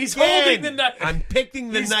 Yet he's again. holding the knife. I'm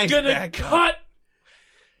picking the He's knife gonna back up. cut.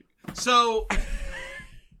 So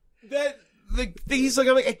he's like,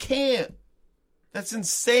 I can't. That's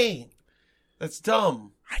insane. That's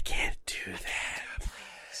dumb. I can't do that.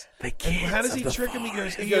 The And how does he trick him?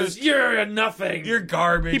 He goes, You're nothing. you're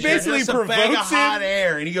garbage. He basically You're just a bag of provokes him. hot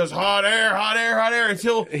air, and he goes hot air, hot air, hot air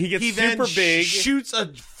until He gets then super big. shoots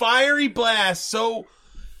a fiery blast. So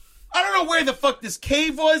I don't know where the fuck this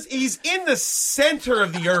cave was. He's in the center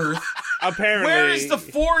of the earth. Apparently, Where is the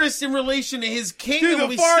forest in relation to his kingdom? Dude, the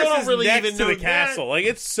we forest still don't is really next even to know the that. castle. Like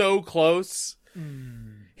it's so close.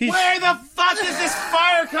 Where the fuck is this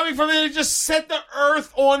fire coming from? And it just set the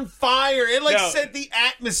earth on fire. It like No. set the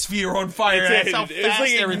atmosphere on fire. That's how It's fast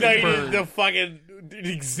like everything ignited burned. the fucking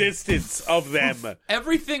existence of them.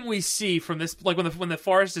 Everything we see from this, like when the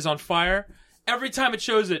forest is on fire, every time it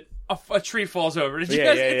shows it, a tree falls over. Did you Yeah,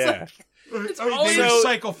 guys? yeah, It's yeah. like it's They always So-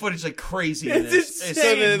 recycle footage like crazy. in It's this. insane.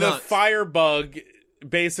 So the nuts. firebug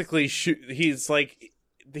basically he's like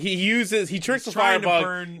he tricks the trying to firebug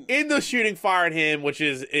burn- into shooting fire at him, which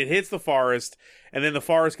is it hits the forest, and then the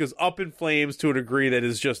forest goes up in flames to a degree that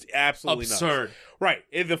is just absolutely nuts. absurd. Right.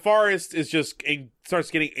 And the forest is just starts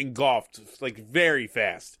getting engulfed like very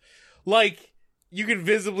fast. Like you can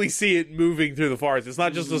visibly see it moving through the forest. It's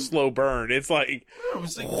not just a slow burn. It's like It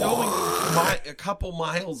was like going a couple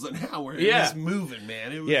miles an hour. It Yeah. was moving,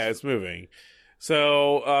 man. It was, yeah, it's moving.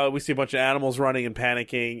 So we see a bunch of animals running and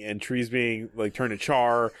panicking, and trees being like turned to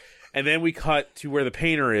char. And then we cut to where the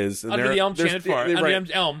painter is. And Under they're- the elm they're- chanted forest. they're- Under right.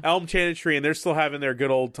 the elm. Elm chanted tree, and they're still having their good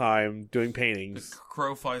old time doing paintings.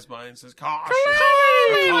 Crow flies by and says, "Caution!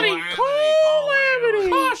 Calamity!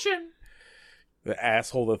 Caution! The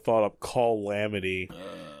asshole that thought up calamity.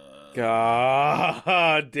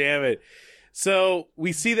 God damn it. So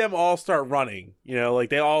we see them all start running. You know, like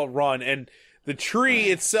they all run, and the tree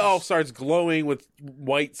itself starts glowing with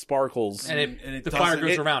white sparkles. And it the fire doesn't-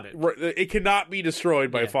 goes around it. It cannot be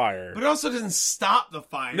destroyed by fire. But it also doesn't stop the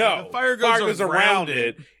fire. No, the fire goes around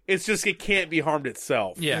it. It's just it can't be harmed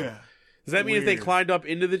itself. Yeah. Does that mean if they Weird. climbed up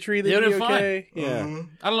into the tree, they'd They be would've been okay? fine. Yeah,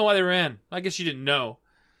 I don't know why they ran. I guess you didn't know.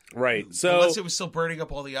 right. So Unless it was still burning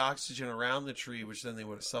up all the oxygen around the tree, which then they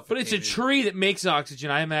would have suffocated. But it's a tree that makes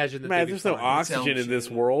oxygen. I imagine that man, they'd be there's no fine. It's elm oxygen in this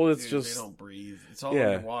shade. world. It's Dude, just they don't breathe. It's all yeah.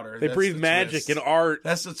 underwater. They That's breathe the magic twist. and art.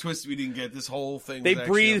 That's the twist we didn't get. This whole thing. They was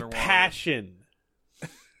actually breathe underwater. passion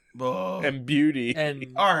Oh. and beauty. And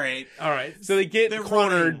All right. all right, So they get They're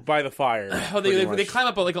cornered running. by the fire. oh, pretty they much. climb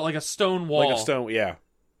up like a stone wall. like a stone. Yeah,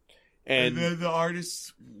 And and then the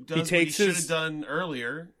artist does he what takes he should his- have done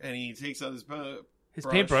earlier, and he takes out his His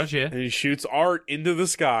brush. paintbrush, yeah. he shoots art into the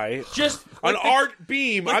sky. Just An like the- art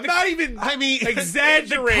beam. like I'm the- not even I mean,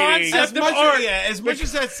 exaggerating. concept as of much art. as much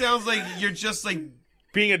as that sounds like you're just like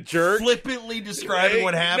being a jerk. flippantly describing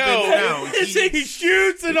what happened. No, No, he shoots an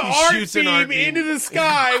shoots an art art beam beam. into the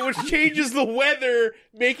sky, which changes the weather,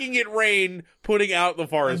 making it rain, putting out the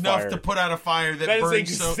forest enough fire. to put out a fire that That is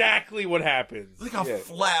burns so exactly what happens. like a Yeah.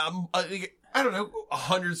 flat. I don't know,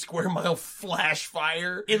 100 square mile flash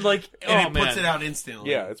fire, in like and oh it puts man. it out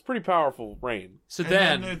instantly. Yeah, it's pretty powerful rain. So And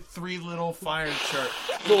then the three little fire charts.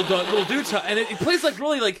 little dudes, and it plays like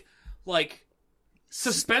really like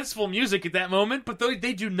suspenseful music at that moment, but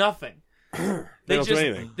they do nothing. They don't do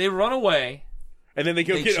anything. They run away. And then they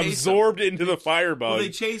They get chase absorbed into the firebug. Well, they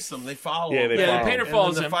chase them. They follow. Yeah, them. they Yeah, follow the painter him. follows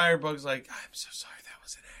And then him, the firebug's like, "I'm so sorry, that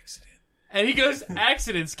was an accident." and he goes,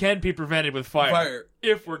 "Accidents can be prevented with fire, Fire.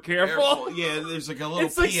 if we're careful." Careful. Yeah, there's like a little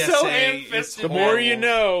It's, like, PSA. so It's ham-fisted. the more you horrible.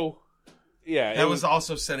 know. Yeah, That it was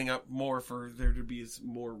also setting up more for there to be a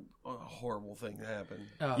more horrible thing to happen.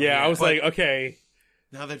 Oh, yeah, I was But- like, okay.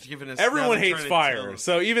 Now they've given us. Everyone now they're hates trying to fire, tell us.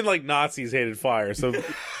 so even like Nazis hated fire. So you know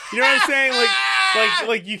what I'm saying?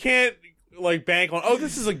 Like you can't like bank on. Oh,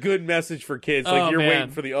 this is a good message for kids. Oh, Like you're man. waiting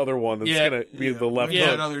for the other one that's gonna be the left Yeah.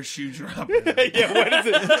 hook. Another shoe drop. Yeah, when is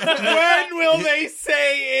it? When will they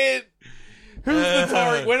say it? Who's the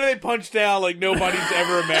target? When do they punch down like nobody's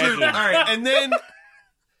ever imagined? All right, and then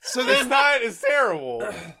so It's then not. It's terrible.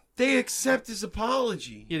 they accept his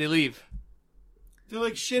apology. Yeah, they leave. They're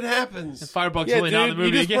like, shit happens. And Firebug's Yeah, really not in dude, the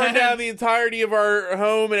you movie just burned again. down the entirety of our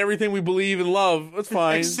home and everything we believe and love. That's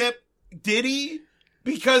fine. Except, did he?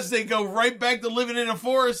 Because they go right back to living in a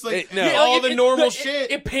forest, like No. Yeah, all like, the normal it- shit.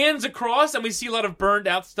 It pans across, and we see a lot of burned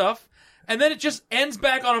out stuff, and then it just ends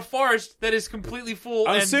back on a forest that is completely full.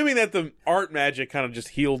 I'm and assuming that the art magic kind of just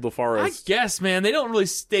healed the I forest. guess, man, they don't really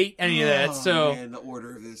state any of that. So man, the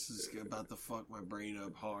order of this is about to fuck my brain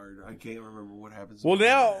up hard. I can't remember what happens. Well,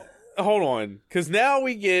 now hold on, because now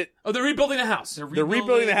we get, they're rebuilding the house. they're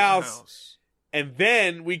rebuilding the house. and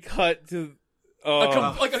then we cut to. None of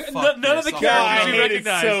the fuck characters this. you I hate it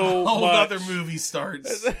recognize. so A whole much. other movie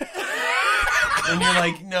starts, and you're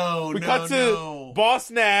like, no, We no, cut to no. Boss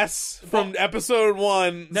Nass from episode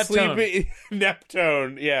 1. Neptune. Sleeping.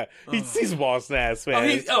 Neptune, yeah. He's Boss Nass,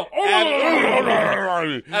 man.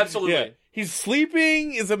 Absolutely. Yeah. He's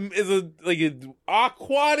sleeping. Is a like an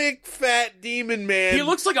aquatic fat demon man. He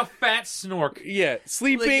looks like a fat snork. yeah,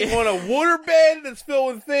 sleeping like- on a waterbed that's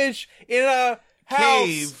filled with fish in a house.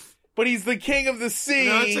 Cave. But he's the king of the sea.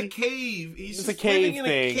 No, it's a cave. He's It's just a cave living in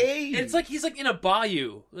thing. a cave. It's like he's like in a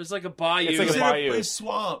bayou. There's like a bayou. It's like He's a in bayou. a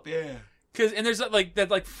swamp. Yeah. And there's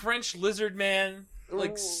that French lizard man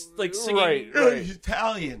like singing. Right. He's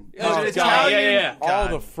Italian. Oh, He's it's Italian. Yeah. All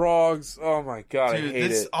the frogs. Oh my god, Dude, I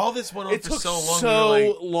hate it. all this went on It for took so long. so we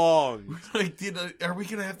were long. like, are we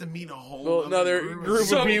gonna have to meet a whole Well, another group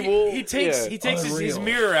So of people. he takes yeah. his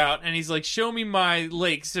mirror out and he's like, "Show me my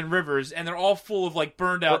lakes and rivers," and they're all full of like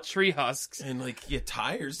burned out tree husks. and like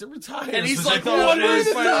tires. There were tires. And he's Which like, I thought what was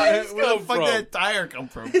is really this? funny. Where the come fuck from? did that tire come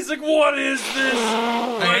from? He's like, "What is this?"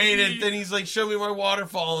 I hate it. Then he's like, show me my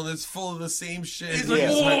waterfall, and it's full of the same shit. He's like,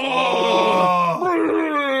 Yeah. "Whoa."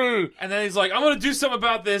 oh. And then he's like, "I'm gonna do something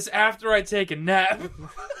about this after I take a nap."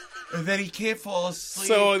 And then he can't fall asleep.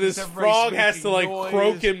 So this 'cause everybody's frog has to making like noise.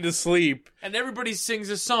 croak him to sleep. And everybody sings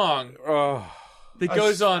a song Oh, that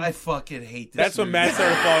goes on. I fucking hate this. that's when movie. Matt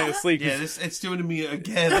started falling asleep. 'cause Yeah, it's doing to me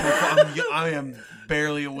again. I am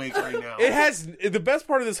barely awake right now. It has the best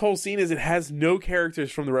part of this whole scene is it has no characters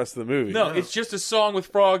from the rest of the movie. No, it's just a song with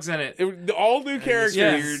frogs in it. All new This characters.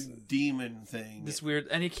 Yes. weird demon thing. This weird,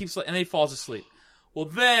 and and then he falls asleep. Well,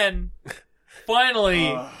 then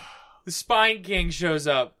finally, the Spine King shows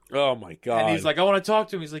up, Oh my god! and he's like, "I want to talk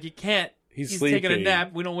to him." He's like, "He can't. He's taking a sleeping.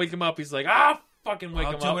 nap. We don't wake him up." He's like, fucking wake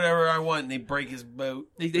I'll him do up." whatever I want, and they break his boat.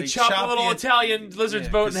 They chop the little Italian lizard's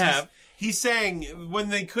boat in 'cause half. He sang when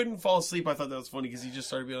they couldn't fall asleep. I thought that was funny because he just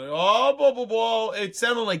started being like, "Oh, blah blah blah." It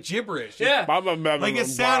sounded like gibberish. Yeah, Like it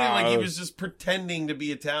sounded like he was just pretending to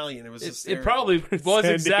be Italian. It was it hysterical. probably was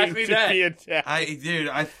exactly that. I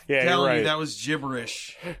Yeah, tell you're right. you that was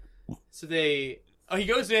gibberish. So he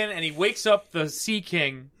goes in and he wakes up the Sea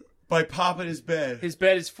King. By popping his bed. His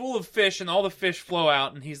bed is full of fish, and all the fish flow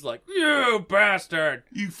out, and he's like, "You bastard!"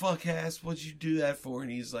 You fuck ass, what'd you do that for? And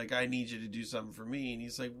he's like, I need you to do something for me. And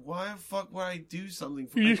he's like, why the fuck would I do something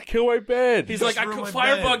for You you? just kill my bed. He's Just like, ruined my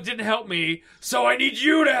Firebug bed." didn't help me, so I need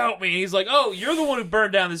you to help me. And he's like, "Oh, you're the one who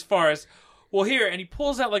burned down this forest. Well, here," and he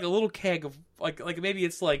pulls out like a little keg of like maybe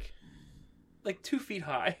it's like 2 feet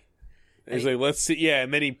high. He's like, let's see. Yeah,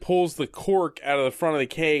 and then he pulls the cork out of the front of the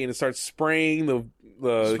keg and it starts spraying the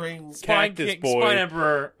Spraying- cactus boy, Spine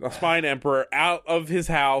Emperor. the Spine Emperor, out of his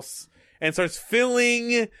house and starts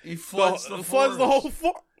filling He floods the whole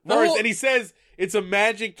forest. And he says it's a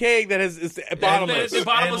magic keg that has it's bottomless. It's a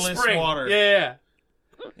bottomless Endless spring. water. Yeah.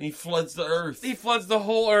 And he floods the earth. He floods the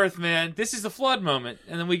whole earth, man. This is the flood moment,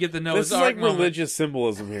 and then we get the Noah's This is Ark like moment. religious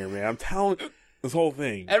symbolism here, man. I'm telling this whole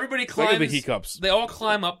thing. Everybody Look at climbs. the hiccups. They all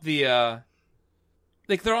climb up the.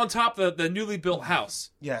 Like they're on top of the newly built house.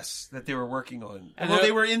 Yes, that they were working on. And Well, they're-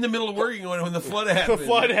 they were in the middle of working on it when the flood The happened.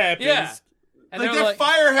 flood happens. Yeah. And Like they're that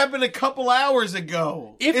fire happened a couple hours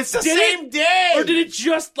ago. It's the did same it- day. Or did it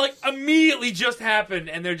just like immediately just happen?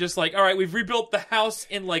 And they're just like, "All right, we've rebuilt the house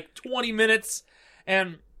in like 20 minutes."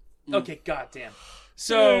 And okay, goddamn.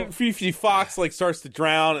 So Fifi Fox like starts to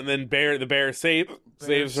drown, and then the bear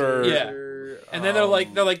saves her. Yeah. and then they're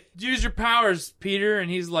like, "Use your powers, Peter." And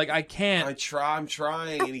he's like, "I can't." I'm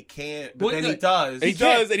trying, and he can't. But Well, then no, he does. He can't.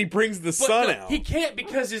 does, and he brings the But sun no, out. He can't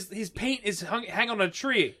because his paint is hang on a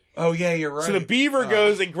tree. Oh yeah, you're right. So the beaver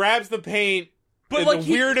goes and grabs the paint But in like the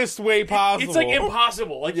he- weirdest way possible. It's like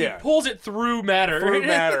impossible. Like Yeah. he pulls it through matter. Through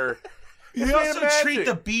matter. You It's also magic. treat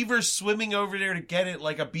the beaver swimming over there to get it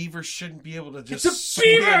like a beaver shouldn't be able to just It's a swim.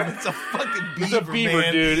 beaver! It's a fucking beaver, It's a beaver,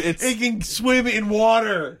 man. dude. It can swim in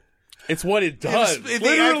water. It's what it does. They acted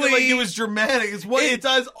Literally, like it was dramatic. It's what it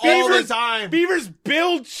does all the time. Beavers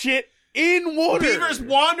build shit in water. Beavers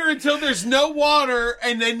wander until there's no water,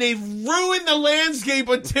 and then they ruin the landscape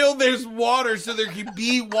until there's water, so there can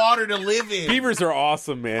be water to live in. Beavers are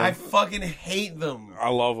awesome, man. I fucking hate them. I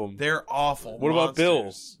love them. They're awful. What about Bill,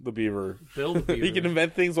 monsters. the beaver? Bill the beaver. He can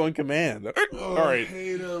invent things on command. All I right.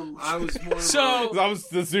 hate them. I was more. So I was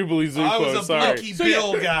the Zoobly Zoopo. I was a sorry. Bucky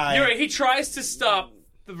Bill guy. You're right. He tries to stop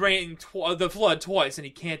the rain, the flood twice, and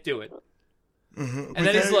he can't do it. And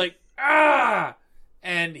then he's like, ah!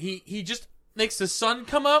 And he just makes the sun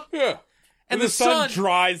come up, Yeah. and the sun sun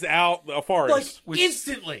dries out the like forest.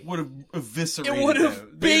 instantly. would have eviscerated. It would have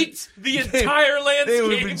them. baked the entire landscape. They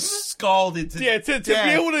would have been scalded to Yeah, to be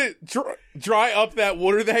death. able to dry up that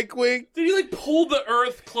water that quick. Did he like pull the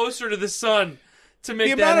Earth closer to the sun to make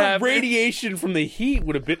The that amount of happen? radiation from the heat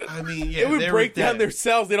would have been. I mean, yeah, it would they break were down dead. their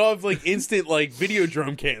cells. They'd all have like instant like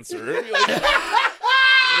videodrome cancer. It'd be, like, it'd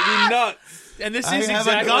be nuts. And this I is have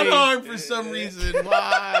exactly a gun arm for some reason.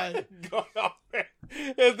 Why?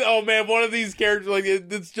 Oh man, one of these characters like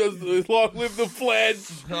it's just long live the Fledge.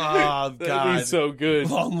 Oh That'd be God! so good.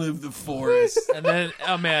 Long live the forest. And then,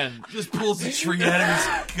 oh man, Just pulls a tree out of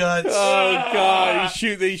his guts. Oh god,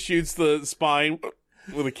 he shoots the spine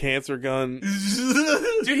with a cancer gun.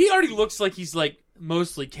 dude, he already looks like he's like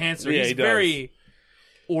mostly cancer. Yeah, He's he does. very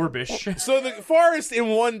orbish. So the forest in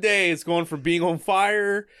one day is going from being on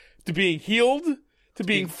fire to being healed to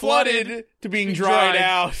being flooded to being dried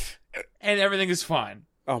out. And everything is fine.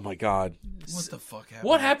 Oh my god. What the fuck happened?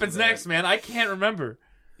 What happens after that? next, man? I can't remember.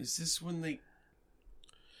 Is this when they?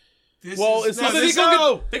 This Well, is, it's no,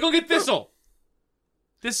 not- this, They go get Thistle.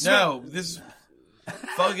 This is no, this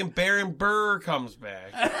fucking Baron Burr comes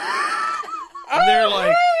back. And they're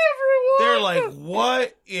like,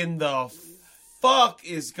 what in the fuck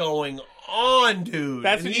is going on, dude?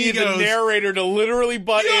 That's and when he you need the goes, narrator to literally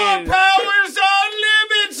butt your in. power's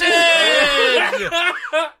unlimited.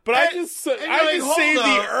 But I and just you're like, hold saved the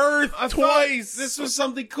up. earth I thought twice. this was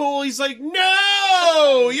something cool. He's like,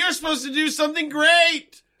 no, you're supposed to do something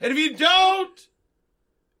great, and if you don't,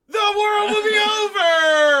 the world will be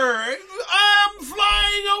over. I'm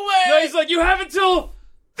flying away. No, he's like, you have until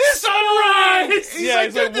the sunrise. He's Yeah, like,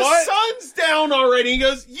 he's dude, like, the what? sun's down already. He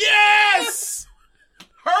goes, yes,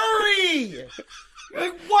 hurry. You're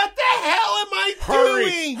like, what the hell am I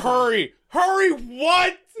doing? Hurry,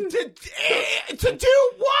 what? To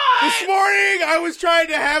do what? This morning I was trying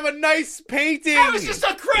to have a nice painting. I was just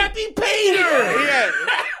a crappy painter. Yeah.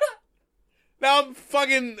 Now I'm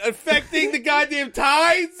fucking affecting the goddamn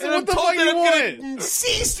tides? And What I'm the told fuck that you I'm want? gonna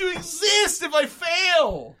cease to exist if I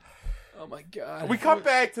fail. oh my god. We cut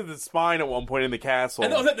back to the spine at one point in the castle.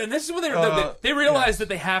 And this is when they realize that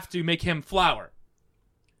they have to make him flower.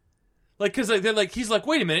 Like, because they're like, he's like,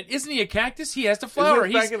 wait a minute, isn't he a cactus? He has to flower.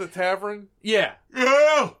 Is this back in the tavern? Yeah.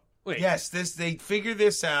 Yeah. Wait. Yes, they figure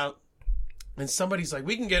this out, and somebody's like,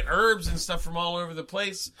 we can get herbs and stuff from all over the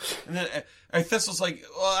place. And then Thistle's like,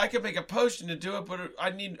 well, I could make a potion to do it, but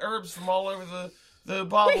I need herbs from all over the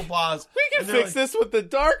blah blah blahs. We can fix this with the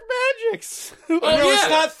dark magics. Oh, no, yeah. it's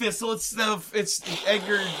not Thistle. It's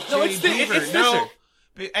Edgar No, J. it's Beaver. Fisher. No,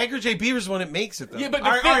 but Edgar J. Beaver's the one that makes it though. Yeah, but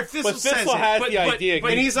All right, But Thistle says Thistle it. has But- the but- idea.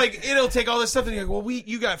 but- And he's like, it'll take all this stuff. And you're like, well,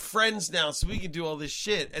 you got friends now, so we can do all this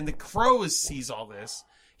shit. And the crow sees all this.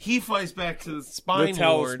 He flies back to the Spine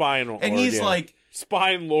Lord. And he's like,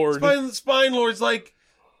 Spine Lord. Spine Lord's like,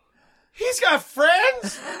 he's got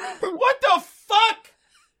friends? What the fuck?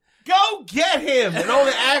 Go get him. And all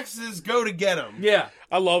the axes go to get him. Yeah.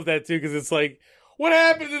 I love that too because it's like, what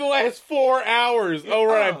happened in the last 4 hours? Oh,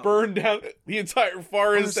 right, I burned down the entire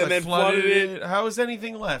forest Just, and then flooded it. How is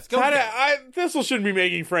anything left? Go Kinda, get him. Thistle shouldn't be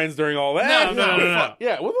making friends during all that. No.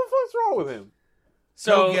 Yeah, what the fuck's wrong with him?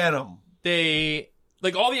 So Go get him. they,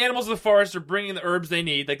 like, all the animals of the forest are bringing the herbs they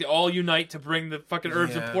need. Like, they all unite to bring the fucking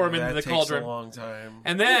herbs and pour them into the that takes cauldron. a long time.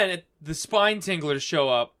 And then the spine tinglers show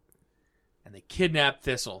up and they kidnap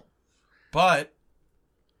Thistle. But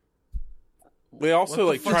They also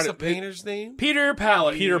what like the try fuck's to the painter's name? Peter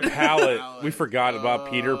Pallet. Peter Pallet. We forgot about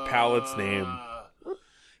Peter Pallet's name.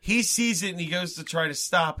 He sees it and he goes to try to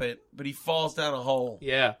stop it, but he falls down a hole.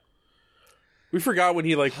 Yeah. We forgot when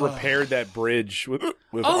he like repaired that bridge with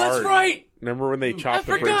Oh, that's art. right. Remember when they chopped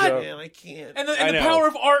the bridge forgot. up? Man, I can't. And I the know. power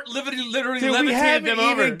of art literally Dude, we levitated haven't them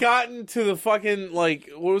even over. gotten to the fucking like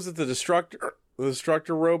what was it? The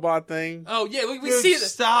destructor robot thing. Oh, yeah, we Dude, see it.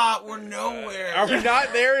 stop. We're nowhere. Are we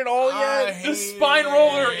not there at all I yet? hate The spine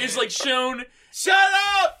roller is, like, shown. Shut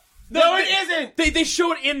up! No, it isn't. They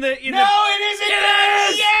show it in the. No, it isn't.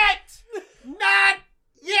 It is! Yet. Not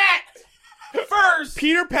yet. First,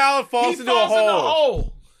 Peter Pallet falls he into falls a in the hole.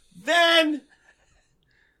 hole. Then,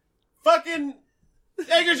 fucking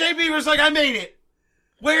Edgar J. Beaver's like, I made it.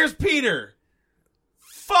 Where's Peter?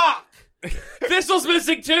 Fuck. Thistle's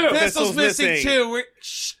missing too. Thistle's missing too. We're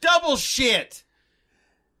double shit.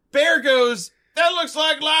 Bear goes, that looks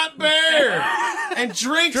like Light Bear. And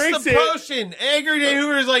drinks the it. potion. Edgar J.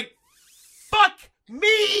 Hoover's like, fuck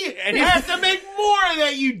me. And You he- have to make more of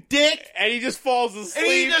that, you dick. And he just falls asleep.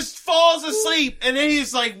 And he just falls asleep. And then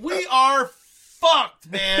he's like, we are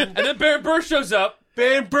fucked, man. And then Baron Burr shows up.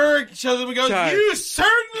 Ben Berg shows up and goes, God. you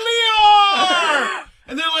certainly are!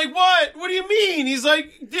 And they're like, what? What do you mean? He's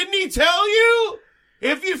like, didn't he tell you?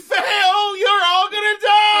 If you fail, you're all gonna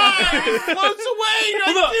die! He floats away.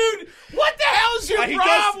 You're like, dude, what the hell's your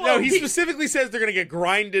problem? No, he specifically says they're going to get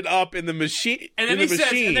grinded up in the machine. And then in he the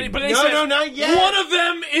says, machine. and then, but then he No, says, no, not yet. One of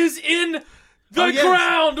them is in the yes.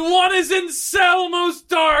 ground. One is in cell most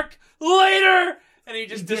dark. Later, and he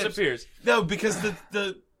just disappears. No, because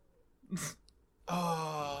the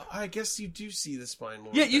I guess you do see the spine.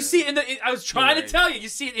 Yeah, you see it in the. I was trying Right. to tell you. You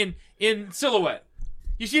see it in silhouette.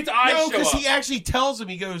 You see its eyes No, show because up. he actually tells him.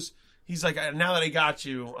 He's like, now that I got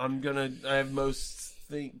you, I have most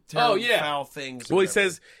terrible, foul things. or Well, he whatever.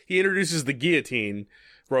 says he introduces the guillotine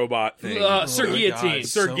robot thing. Sir my Guillotine. God.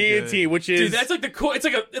 Sir so Guillotine, which is Dude, that's like the cool. It's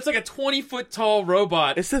like a 20-foot tall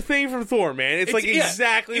robot. it's the thing from Thor, man. It's like yeah,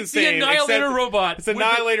 exactly it's the same. the Annihilator except robot. It's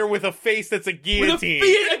Annihilator with a face that's a with guillotine,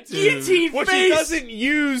 a guillotine which face. he doesn't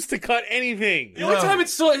use to cut anything. The only time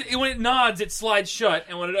when it nods, it slides shut,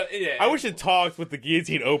 and when it yeah. I wish it talked with the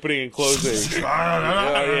guillotine opening and closing.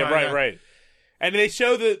 Yeah, right. And they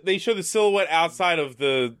show the silhouette outside of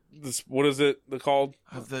the what is it called?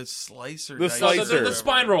 Of the slicer. The dice slicer. or the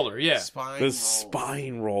spine roller. Yeah, Spine The roller.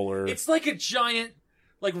 spine roller. it's like a giant,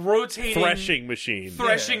 like rotating threshing machine.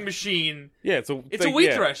 machine. Yeah, It's a like,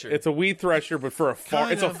 weed thresher. It's a weed thresher, but for a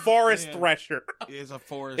Kind it's a of, forest yeah. thresher. It's a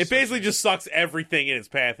forest. It basically section. just sucks everything in its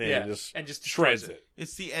path in Yeah, and just destroys shreds it.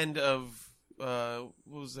 It's the end of what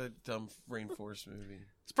was that dumb rainforest movie?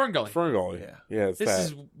 It's Fern Gully. Ferngully. Yeah. It's This that.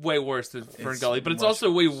 is way worse than Fern It's Gully, but it's much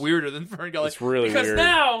also way weirder than Fern Gully. It's really because weird.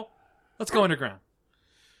 now let's go underground.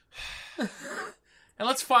 And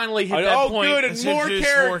let's finally hit that Oh, point. good, and Let's more introduce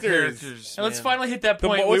characters. And let's man. finally hit that The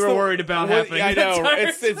point mo- we what's were the- worried about what- happening. Yeah, I the know. entire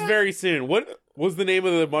It's time. very soon. What was the name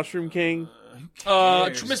of the Mushroom King?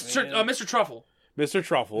 cares, Mr. Truffle. Mr.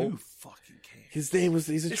 Truffle. Who fucking cares? His name was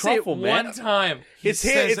he's a Just say it truffle, man. one time. It's He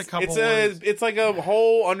him. says a couple words. It's like a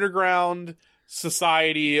whole underground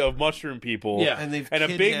society of mushroom people. Yeah. And they've And a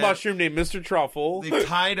big kidnapped- mushroom named Mr. Truffle. They've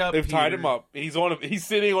tied up. They've tied Peter. him up. And he's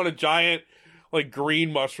sitting on a giant like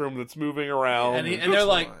green mushroom that's moving around. And they're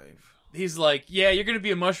like, Alive. he's like, yeah, you're going to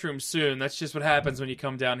be a mushroom soon. That's just what happens when you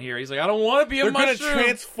come down here. He's like, I don't want to be a they're going to mushroom.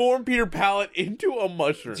 transform Peter Pallet into a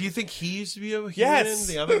mushroom. Do you think he used to be a human? Yes.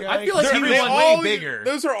 The other guy. I feel like he everyone- was they way bigger.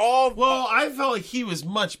 Those are all. Well, I felt like he was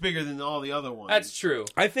much bigger than all the other ones. That's true.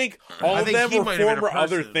 I think all I of think them he were might have been a former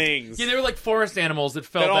other person. things Yeah, they were like forest animals that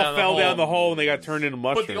fell that all down fell the hole. down the hole and they got turned into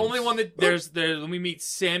mushrooms. But the only one that there's when we meet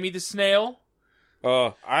Sammy the snail.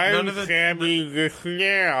 I'm None of the- Sammy the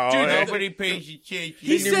Snail. Dude, Nobody pays attention.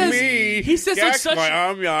 He To says- me, he says, like, that's such- why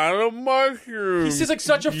I'm not a mushroom. He says, like,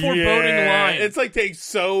 such a foreboding line. It's like takes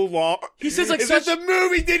so long. He says, like, It's such- the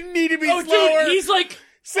movie didn't need to be Oh, slower. dude, he's like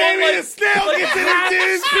Sammy on, the Snail like gets half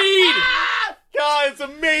introduced. speed. God, it's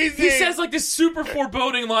amazing. He says like this super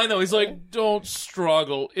foreboding line though. He's like, "Don't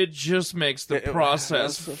struggle. It just makes the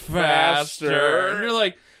process faster." And you're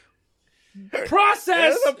like,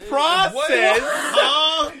 "Process." There's a process.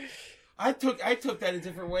 I took that a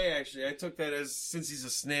different way. Actually, I took that as since he's a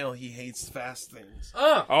snail, he hates fast things.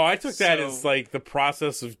 Oh, I took that So- as like the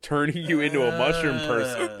process of turning you into a mushroom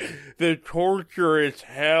person. The torturous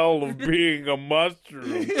hell of being a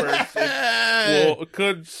mushroom person will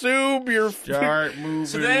consume your. Start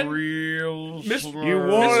moving then, real slow. You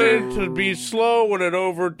want it to be slow when it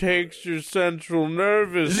overtakes your central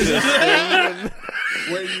nervous system.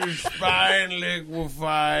 When your spine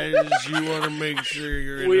liquefies, you want to make sure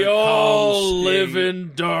you're in we a calm all live state.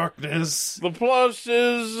 in darkness. The plus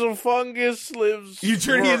is the fungus lives. You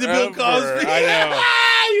turning into Bill forever. Cosby. I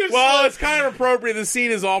know. You're Well, so- it's kind of appropriate. The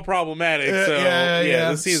scene is all problematic, so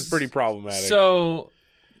yeah. the scene is pretty problematic. So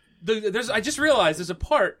I just realized there's a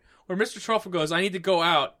part where Mr. Truffle goes, "I need to go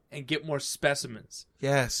out and get more specimens,"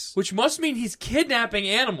 yes. which must mean he's kidnapping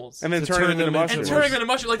animals and then to turn turn into them mushrooms. and turning them into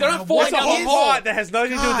mushrooms. Like they're not Wow, falling That's a down whole the hole. plot that has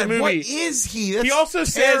nothing to do with the God, movie. what is he? That's He also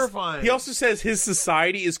terrifying. says his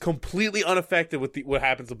society is completely unaffected with what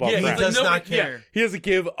happens above Yeah, ground. he does Like, not nobody- care. He doesn't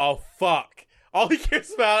give a fuck All he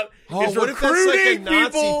cares about is what if that's like a recruiting Nazi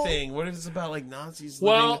people. thing? What if it's about like Nazis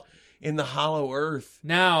Well- living in the hollow earth?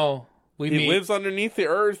 Now we He meet. lives underneath the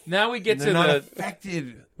earth. Now we get They're to not the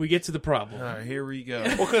affected. we get to the problem. All right, here we go.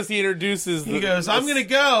 Well, because he introduces. He goes, I'm going to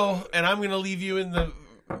go, and I'm going to leave you in the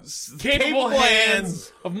Capable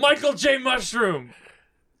hands of Michael J. Mushroom.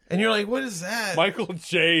 And you're like, what is that? Michael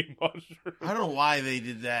J. Mushroom. I don't know why they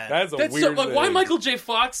did that. That's a That's weird so, like, thing. why Michael J.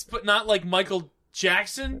 Fox, but not like Michael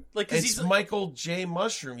Jackson? Like, cause It's he's Michael J.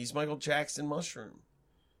 Mushroom. He's Michael Jackson Mushroom.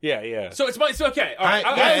 Yeah, yeah. so it's okay. All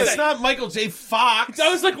right, It's not Michael J. Fox. I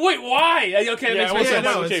was like, wait, why? Okay, that Yeah, makes I more was sense.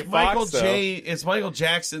 like, Michael it's J. Fox, Michael though. J. It's Michael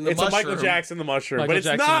Jackson. The It's mushroom. a Michael Jackson the mushroom, Michael but it's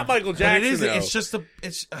Jackson, not though. Michael But Jackson. it is. though. It's just a.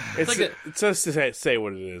 It's. It's just to say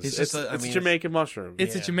what it is. It's It's, just a- I it's mean, Jamaican mushroom.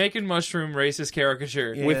 It's a Jamaican mushroom racist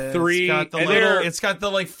caricature. Yeah, with three- It's got the and little. they're- It's got the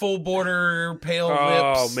like full border pale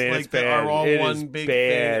Oh, lips. man, like it's that bad. are all It one is big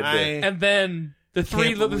bad. thing. And then the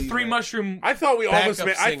three believe it. mushroom. I thought we almost.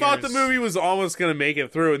 Backup I thought the singers. movie was almost going to make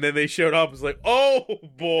it through, and then they showed up. It's like, oh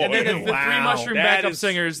boy, And then the three Wow. mushroom That backup is-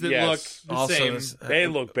 singers that yes. look the Also, same. this- they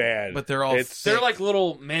look bad, but they're all It's, They're like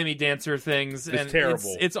little mammy dancer things. It's and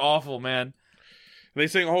terrible. It's awful, man. they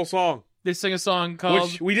sing a whole song, They sing a song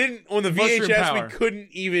called which we didn't on the Mushroom VHS. Power. We couldn't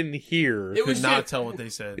even hear. It was could not just- tell what they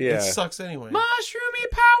said. Yeah. It sucks anyway.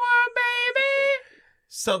 Mushroomy Power, baby.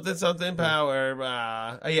 Something power.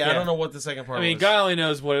 Yeah, I don't know what the second part I mean, was. God only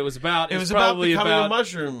knows what it was about. it was about probably becoming about a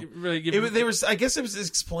mushroom. Really give, They were. I guess it was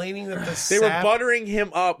explaining that the they were sap- buttering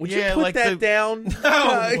him up. Would Yeah, you put like that the- down?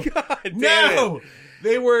 No. God damn No, it.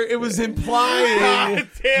 they were. It was implying God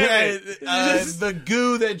damn that the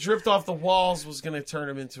goo that dripped off the walls was going to turn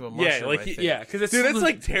him into a mushroom. Yeah, like I think. yeah, because it's Dude, that's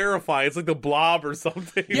like terrifying. It's like the Blob or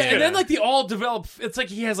something. yeah, and then like they all develop. It's like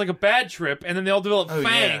he has like a bad trip, and then they all develop Oh, yeah.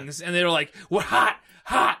 fangs, and they're like, "We're hot,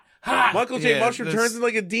 hot, hot." Michael J. Yeah, Mushroom this- turns into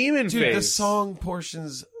like a demon dude, face. the song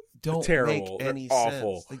portions don't Terrible. make any They're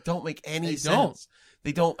awful. sense. They don't make any They don't. sense.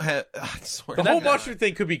 They don't have. I swear. The to whole God. mushroom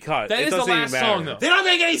thing could be cut. That It is the doesn't even last matter. song, though. They don't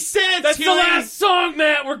make any sense. That's the Huey. last song,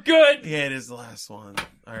 Matt. We're good. Yeah, it is the last one.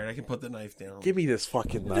 All right, I can put the knife down. Give me this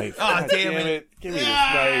fucking knife. Oh, God damn it. Give me this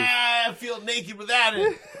knife. I feel naked without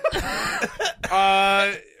it.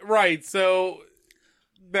 Right. So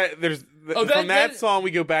there's Oh, from that then- song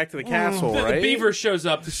we go back to the castle, The right? beaver shows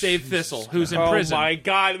up to save Thistle, who's in Oh prison. my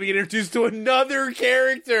god, we get introduced to another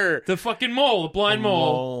character. The fucking mole, the blind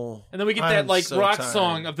mole. And then we get that I'm like so rock tired.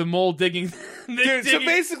 song of the mole digging. Dude, so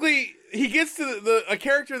basically he gets to a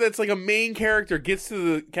character that's like a main character gets to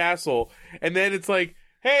the castle, and then it's like,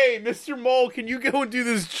 hey, Mr. Mole, can you go and do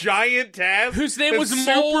this giant task? Whose name that's was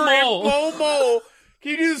Mole Mole. Mole Mole.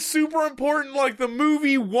 Can you do this super important, like the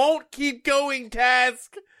movie won't keep going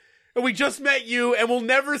task? And we just met you, and we'll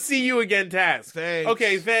never see you again task. Thanks.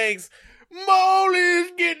 Okay, thanks. Mole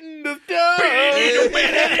is getting the stuff.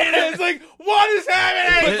 It's like, what is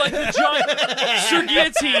happening? But like the giant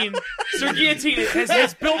Sir Guillotine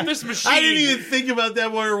has built this machine. I didn't even think about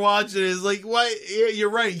that while we were watching it. It's like, why? Yeah, you're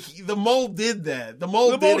right. The mole did that. The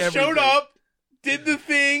mole The did mole everything. showed up, did the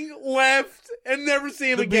thing, left, and never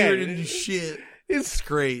see him The beaver again. didn't do shit. It's It's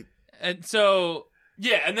great. And so,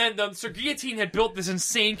 yeah, and then Sir Guillotine had built this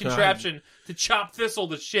insane contraption to chop Thistle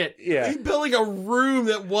to shit. yeah. He built like a room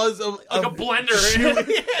that was Like a blender.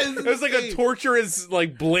 It was like a torturous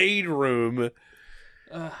like blade room.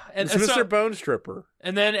 and, It's and Mr. so- Bone Stripper.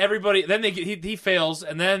 and then everybody, then he fails,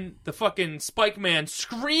 and then the fucking Spike Man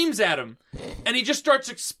screams at him, and he just starts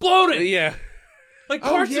exploding. Yeah. Oh Like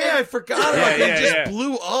parts yeah, I of it. forgot about Yeah, that. He just yeah.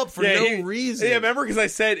 blew up for no he- reason. Yeah, remember because I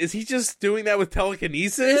said, is he just doing that with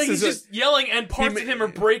telekinesis? Like, he's just yelling, and parts of him are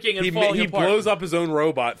breaking and falling he apart. blows up his own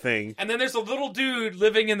robot thing. And then there's a little dude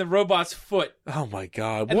living in the robot's foot. Oh my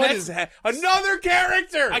god! And What that's- is that? Another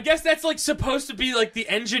character. I guess that's like supposed to be like the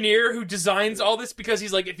engineer who designs all this, because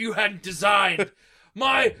he's like, if you hadn't designed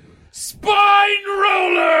my spine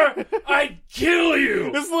roller, I'd kill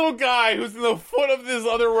you. This little guy who's in the foot of this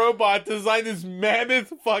other robot designed this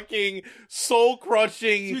mammoth fucking soul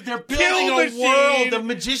crushing. Dude, they're kill building a machine. world. The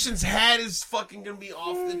magician's hat is fucking gonna be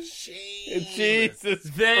off the chain. Jesus.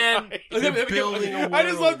 Then Christ. building a I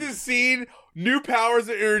just love world. this scene. New powers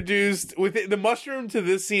are introduced with the mushroom to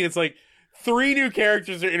this scene. It's like 3 new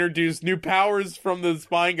characters are introduced. New powers from the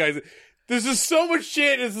spine guys. There's just so much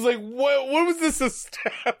shit. It's just like, what was this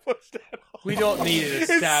established at all? we don't need it It's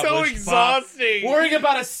so established. exhausting. Bob. Worrying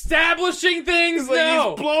about establishing things? It's like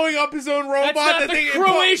No. he's blowing up his own robot. That's not that the thing-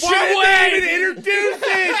 Croatian Why did way! they even introduce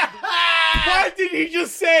it? Why did he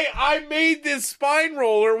just say, I made this spine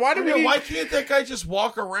roller? Why did we? Why can't that guy just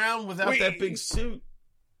walk around without Wait. that big suit?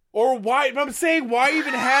 Or why? I'm saying, why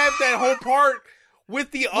even have that whole part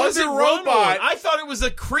with the What does it other run robot. on? I thought it was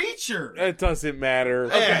a creature. It doesn't matter.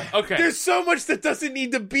 Okay. There's so much that doesn't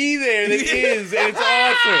need to be there that is, and it's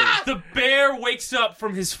awesome. The bear wakes up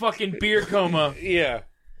from his fucking beer coma. Yeah.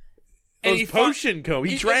 And Those he potion coma.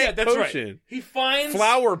 He drank that's potion. Right. He finds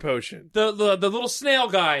Flower potion. the little snail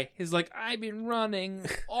guy. He's like, I've been running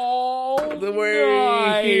all The way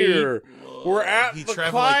night. here. We're at He the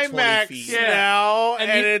traveled like 20 climax feet. now,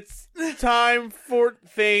 And and he- it's time for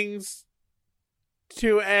things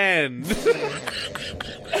to end. Dude,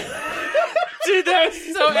 that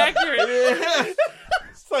was so accurate.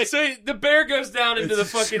 Like, So the bear goes down into the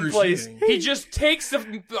It's fucking place. excruciating. He just takes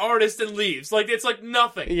the artist and leaves. Like it's like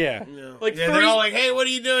nothing. yeah. Like Yeah, they're all like, "Hey, what are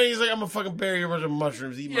you doing?" He's like, "I'm a fucking bury a bunch of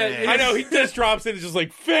mushrooms. Eat my Yeah, ass." I know, he just drops in and just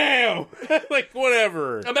like, fam! Like,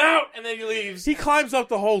 whatever. I'm out, and then he leaves. He climbs up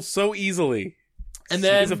the hole so easily. And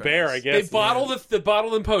then He's a bear, I guess. they bottle the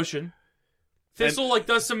bottle and potion. Thistle like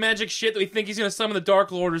does some magic shit that we think he's gonna summon the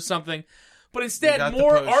Dark Lord or something. But They instead, got the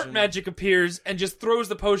more potion. art magic appears and just throws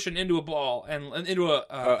the potion into a ball and into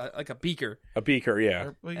a like a beaker. A beaker,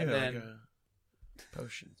 yeah. Well, And like then- a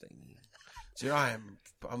potion thing. So I'm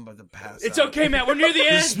about to pass. It's out. okay, Matt. We're near the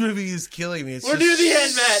This end. movie is killing me. It's We're just near the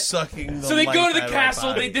end, Matt. Sucking the So they go to life the out of my castle.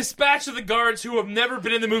 body. They dispatch the guards who have never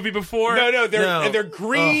been in the movie before. No, they're No. and they're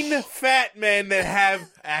green fat men that have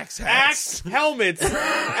axe axe helmets,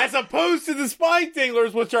 as opposed to the spine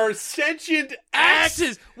tinglers, which are sentient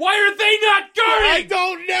Axes. Why are they not I guarding?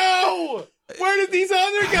 don't know. Where did these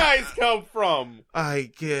other guys come from?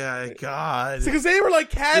 God. Because they were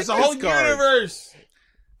like There's cactus a whole guards. universe.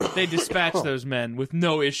 They dispatch those men with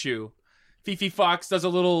no issue. Fifi Fox does a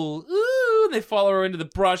little ooh, and they follow her into the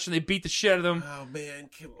brush and they beat the shit out of them. Oh man,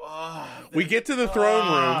 come on. We get to the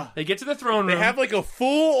throne room. They get to the throne They room. have like a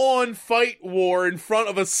full-on fight war in front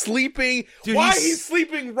of a sleeping. Dude, why he's- he's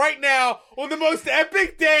sleeping right now on the most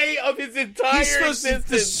epic day of his entire He's supposed to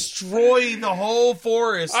existence? destroy the whole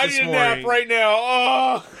forest. I this need a morning. nap right now.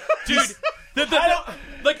 Oh, Dude,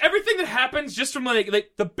 like everything that happens just from like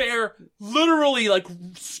the bear literally like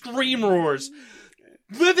scream roars.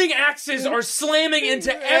 Living axes are slamming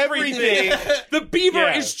into everything. The beaver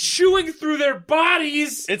Yeah. is chewing through their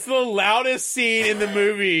bodies. it's the loudest scene in the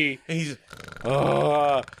movie. And he's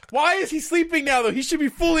Why is he sleeping now though? He should be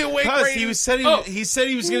fully awake. because Right he was said Oh. he said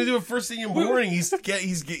he was going to do it first thing in the morning. We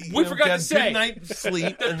forgot got to say good night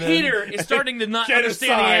sleep. that and then- Peter is starting to not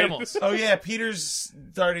understand the Genocide. animals. Oh yeah, Peter's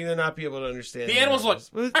starting to not be able to understand The animals look-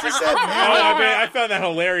 Well, it's just that, Oh, man. I found that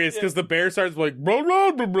hilarious because the bear starts like blah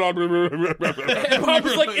blah blah blah blah blah blah blah. And Bob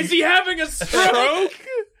was like, "Is he having a stroke?" Stroke?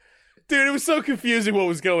 Dude, it was so confusing what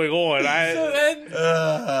was going on. So then,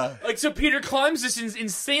 Uh, so Peter climbs this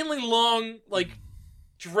insanely long like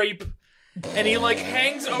drape, and he like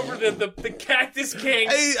hangs over the Cactus King.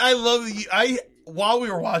 I love you. While we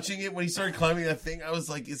were watching it, when he started climbing that thing, I was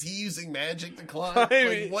like, "Is he using magic to climb?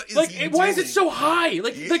 Like, what is Like, he why is it doing?" so high?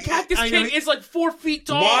 Like the Cactus I know, King is like 4 feet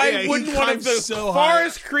tall. Why yeah, he wouldn't one of climbs the so high.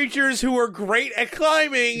 forest creatures who are great at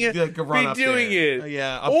climbing Like, run be up doing there. it?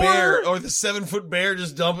 Yeah, a Or- bear or the 7-foot bear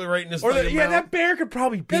just dump it right in his Or fucking mouth. that bear could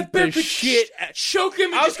probably beat That bear the could shit. choke him.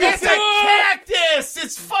 And I was just gonna go, say, "Ah!" Cactus!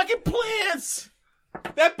 It's fucking plants.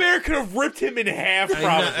 That bear could have ripped him in half. I know,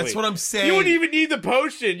 Probably. that's what I'm saying. You wouldn't even need the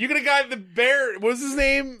potion. You could have got the bear. What was his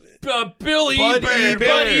name? Billy Buddy Bear, Bear.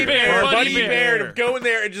 Buddy Bear, Or Buddy Buddy Bear. Bear to go in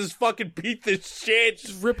there and just fucking beat the shit.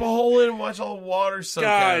 Just rip a hole in and watch all the water soak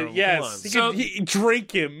out of God, him. yes. He So- could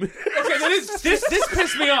drink him. Okay, this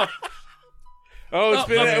pissed me off. Oh, it's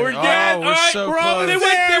been. okay. We're Oh, dead. we're All right, so we're over They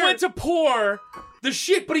close. there. went to pour the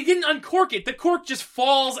shit, but he didn't uncork it. The cork just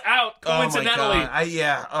falls out Oh my coincidentally,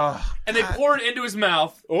 God. and they pour it into his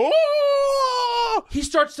mouth. Oh! He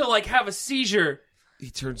starts to like have a seizure. He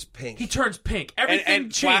turns pink. He turns pink. Everything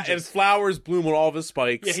And changes. flowers bloom on all of his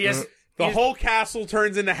spikes. Yeah, he has- The he has- whole castle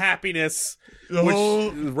turns into happiness. the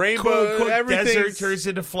whole Rainbow, everything. desert turns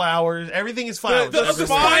into flowers. Everything is flowers. the Everything.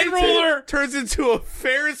 spine roller. turns into a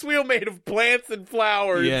Ferris wheel made of plants and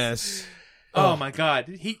flowers. Yes. Oh my god.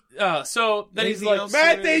 He so then he's Anything like else?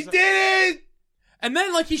 Matt, they did it! and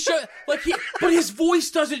then like he but his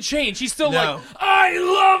voice doesn't change. He's still No. like, I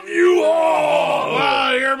love you all.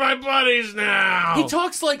 Oh, you're my buddies now. He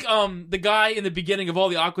talks like the guy in the beginning of all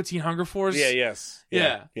the Aqua Teen Hunger Force. Yeah, yes.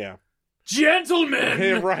 Yeah. Yeah.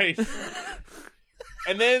 Gentlemen. right.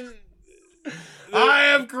 And then I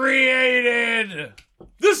have created.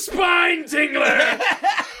 The Spine Tingler.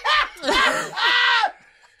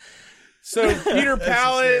 so Peter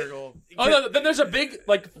Pallet hysterical. Oh no! Then there's a big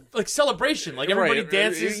like celebration. Like everybody right,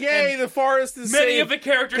 dances. Yay, and the forest is many saved. of the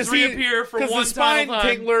characters 'Cause he- reappear for 'cause one the spine time.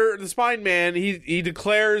 tingler, the spine man, he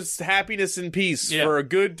declares happiness and peace Yeah. for a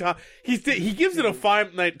good time. He gives it a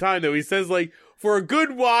fine time though. He says like, For a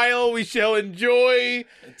good while, we shall enjoy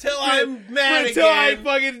Until I'm mad until I again.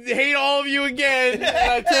 fucking hate all of you again. And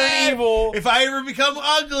I turn evil. If I ever become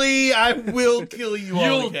ugly, I will kill you all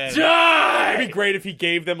You'll again. die. It'd be great if he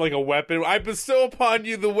gave them like a weapon. I bestow upon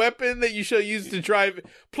you the weapon that you shall use to drive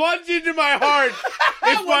plunge into my heart.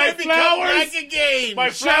 If When I my become flowers, like again, my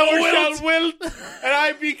shall flowers wilt. shall wilt, and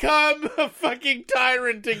I become a fucking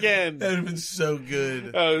tyrant again. That would have been so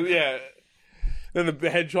good. Oh yeah. Then the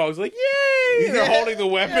hedgehog's like, "Yay!" They're holding the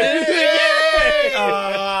weapon.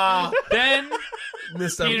 Then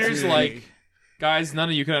Missed Peter's opportunity. like, guys, none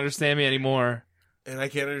of you can understand me anymore, and I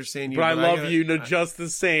can't understand you, But I love gotta- you, no, just the I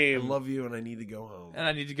same. love you, and I need to go home. and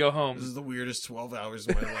I need to go This home. is the weirdest 12 hours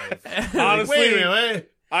of my life. Honestly, Wait a minute, wait.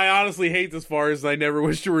 I honestly hate this forest, and I never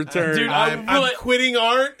wish to return. Dude, I'm really- quitting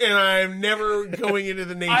art, and I'm never going into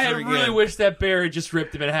the nature I again. really wish that bear had just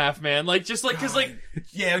ripped him in half, man. Like, just like, cause like,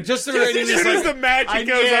 Yeah, just As soon as the magic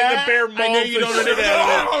goes on, the bear I know mauls you the don't shit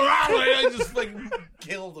out of I just like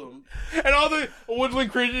killed him. it. And all the woodland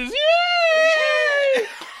creatures, yay!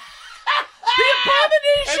 the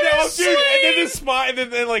abomination And then, oh, is dude, and then slain! the spine,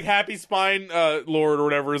 and then like Happy Spine Lord or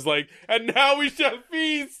whatever is like, and now we shall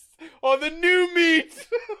feast on the new meat.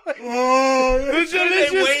 The They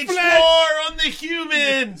delicious wage flesh. war on the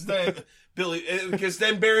humans. Billy, because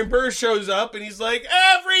then Baron Burr shows up and he's like,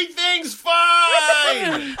 "Everything's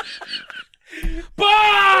fine."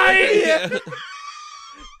 Bye!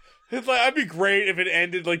 It's like, I'd be great if it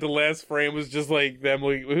ended like the last frame was just like them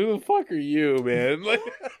like, who the fuck are you, man? Like,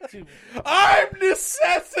 I'm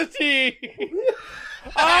necessity.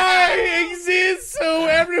 I exist so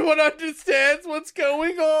everyone understands what's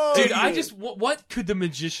going on. Dude, I just, what could the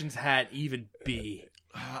magician's hat even be?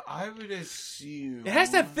 I would assume It has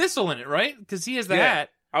to have Thistle in it, right? Because he has the Yeah. hat.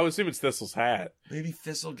 I would assume it's Thistle's hat. maybe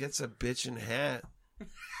Thistle gets a bitchin' hat.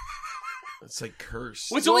 It's like cursed.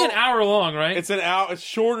 Well, it's only an hour long, right? It's it's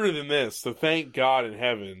shorter than this, so thank God in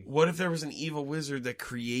heaven. What if there was an evil wizard that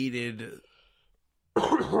created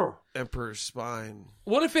Emperor's Spine?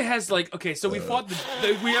 What if it has like, okay, so we fought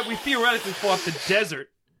we theoretically fought the desert.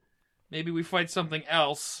 Maybe we fight something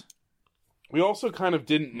else. We also kind of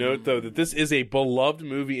didn't note though that this is a beloved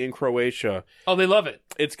movie in Croatia. Oh, they love it.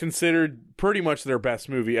 It's considered pretty much their best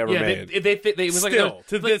movie ever Yeah, made. they it was Still, like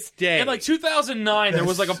to this day. in like 2009 there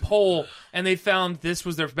was like a poll and they found this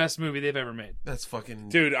was their best movie they've ever made. That's fucking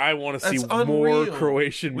Dude, I want to see That's more unreal.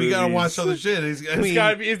 Croatian movies. We gotta watch other shit. It's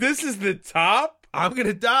gotta be. If this is the top, I'm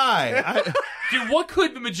gonna die. Dude, what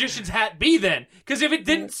could the magician's hat be then? Because if it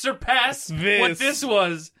didn't surpass what this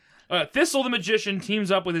was, Thistle the magician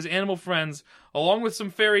teams up with his animal friends, along with some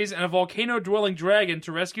fairies and a volcano-dwelling dragon,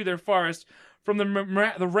 to rescue their forest from the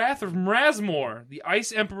wrath of Mrazmor, the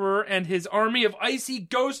Ice Emperor, and his army of icy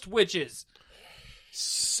ghost witches.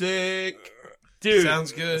 Sick. Dude,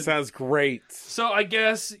 Sounds good. sounds great. so I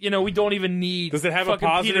guess, we don't even need Does it have a fucking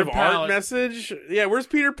positive Peter art Pallet. message? Yeah, where's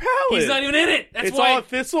Peter Pallet? He's not even in it. That's it's why all a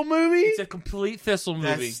Thistle movie. it's a complete Thistle movie.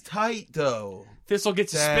 That's tight though. Thistle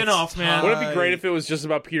gets a That's spin-off, man. Wouldn't it be great if it was just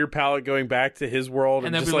about Peter Pallet going back to his world And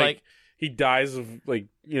and, then just be like like- he dies of like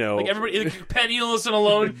Like everybody, like, penniless and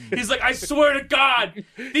alone. He's like, I swear to God,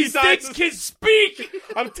 these dies things of- can speak.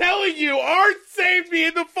 I'm telling you, art saved me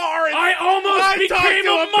in the forest. I almost I became talked to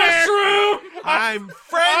a a bear. mushroom. I'm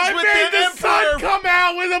friends I with made the sun Emperor. come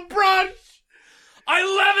out with a brush.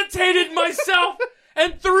 I levitated myself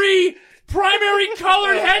and 3 primary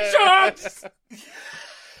colored hedgehogs,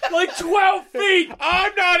 like 12 feet.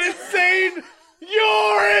 I'm not insane.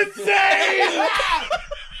 You're insane.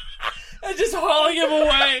 And just hauling him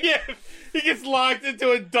away. Yeah, he gets locked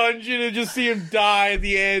into a dungeon and just see him die at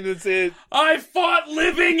the end. That's it. I fought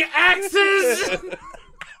living axes.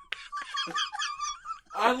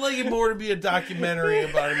 I'd like it more to be a documentary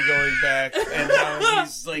about him going back and how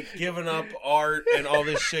he's like giving up art and all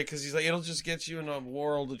this shit because he's like, it'll just get you in a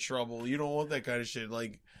world of trouble. You don't want that kind of shit.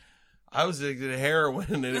 Like, I was addicted to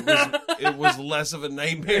heroin and it was less of a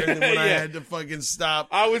nightmare than when I Yeah. had to fucking stop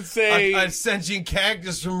I would say a sentient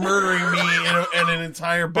cactus from murdering me in an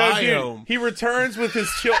entire No, dude, biome. he returns with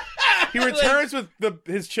his he returns with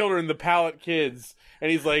his children, the Pallet kids,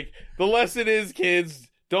 and he's like, the lesson is, kids,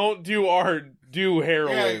 don't do art, do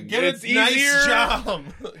heroin. Yeah, get it's a nice easier. job.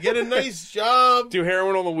 Get a nice job. Do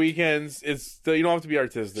heroin on the weekends. It's you don't have to be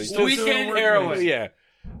artistic. Still Weekend doing work heroin. nights. Yeah,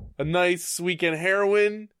 a nice weekend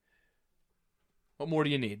heroin. What more do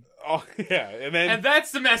you need? Oh yeah, and then And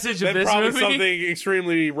that's the message of then this probably movie. something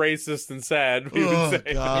extremely racist and sad. We Oh, would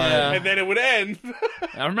say, God. Yeah. and then it would end.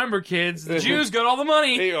 Now remember, kids, the Jews got all the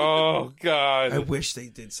money. Oh God, I wish they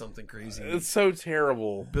did something crazy. it's so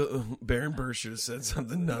terrible. Baron Burr should have said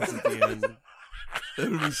something nuts at the end.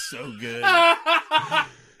 That would be so good.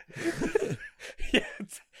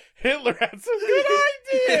 Hitler had some good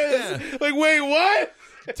ideas. Like, wait, what?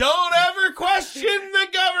 Don't ever question the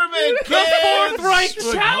government, The kids. Fourth Reich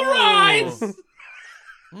shall rise.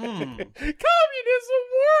 Communism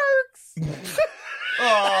works.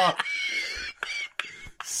 Oh.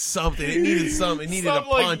 Something. It needed something. It needed a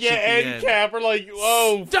Something punch like, yeah, at the end end. cap, or like,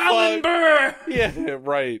 oh, Stalin fuck. Burr. Yeah,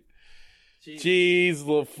 right. Jeez,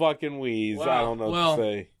 little fucking wheeze. I Wow. don't know Well, what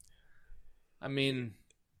to say. I mean,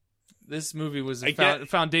 this movie was I a get-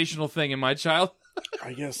 foundational thing in my childhood.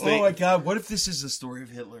 I guess Oh my God! What if this is the story of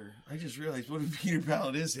Hitler? I just realized. What if Peter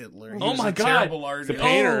Pallet is Hitler? He Oh was my a God. Terrible artist. The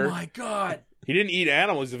painter. Oh my god! He didn't eat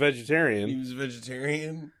animals. He's a He vegetarian. was a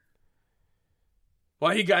vegetarian.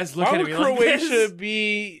 Why are you guys How looking would at me like Croatia this?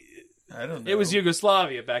 be I don't know. It was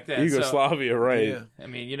Yugoslavia back then. Yugoslavia, right? Yeah. So, I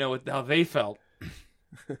mean, you know how they felt.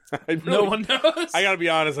 I really, No one knows. I gotta be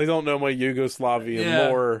honest. I don't know my Yugoslavian Yeah.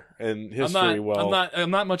 lore and history well.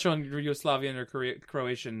 I'm not much on Yugoslavian or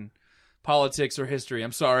Croatian politics or history.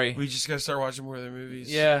 I'm sorry. We just gotta start watching more of their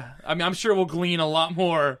movies. Yeah, I mean, I'm sure we'll glean a lot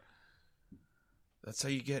more. That's how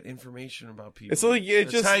you get information about people. It's like it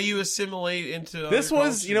That's just how you assimilate into. this other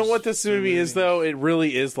was. You know cultures what this through movie is movies. though. It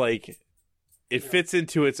really is like it fits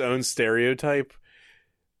into its own stereotype.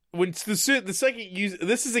 When the second you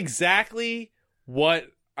this is exactly what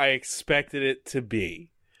I expected it to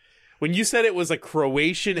be. When you said it was a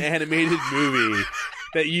Croatian animated movie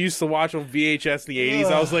that you used to watch on VHS in the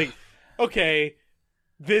 80s, I was like, okay,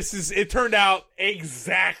 it turned out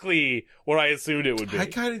exactly what I assumed it would be. I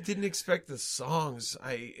kind of didn't expect the songs.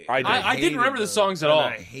 I I didn't hated remember the them, songs at and all.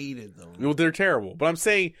 I hated them. Well, they're terrible. But I'm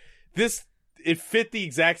saying it fit the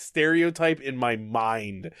exact stereotype in my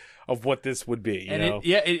mind of what this would be. You know?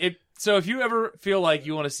 So if you ever feel like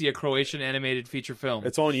you want to see a Croatian animated feature film,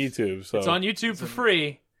 It's on YouTube. So it's on YouTube for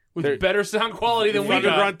free with There- better sound quality than we got.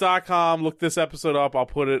 Thundergrunt.com. Look this episode up. I'll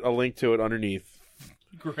put a link to it underneath.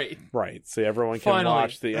 Great. Right. So everyone can Finally.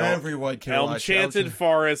 watch the Everyone can watch Enchanted Elton.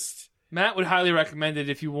 Forest. Matt would highly recommend it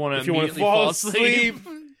if you want If to you want to immediately fall asleep.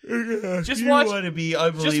 Just You watch- want to be Just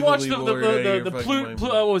unbelievably watch the bored out of your the fucking mind.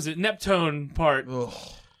 what was it, Neptune part, Ugh.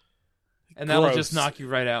 and that'll Gross. just knock you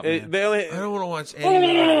right out. Man. They only, I don't want to watch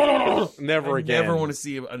any more. never I again. never want to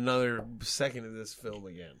see another second of this film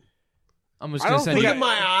again. I'm just I gonna don't send Look you. at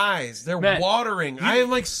my eyes. They're Matt, watering. I am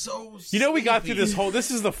like so You know, we got through sleepy. this whole. This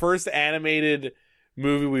is the first animated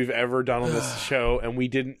movie we've ever done on this show, and we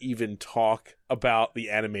didn't even talk about the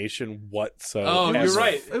animation whatsoever. Oh, you're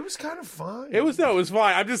right. It was kind of fun. It was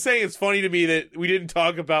fine. I'm just saying it's funny to me that we didn't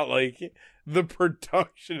talk about like the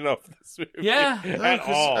production of this movie. Yeah. No, at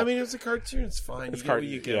 'cause, all. I mean, it's a cartoon. It's fine. it's You get what cartoon.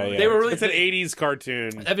 you get. Yeah, yeah. They were really- It's an '80s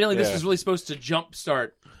cartoon. Evidently, this Yeah. was really supposed to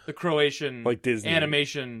jumpstart the Croatian Like Disney.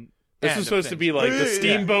 animation. This end was of supposed to things. be like the Yeah.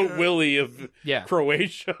 Steamboat Willie of Yeah.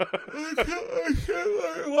 Croatia. I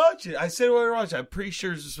can't watch it. I said I want to watch it. I'm pretty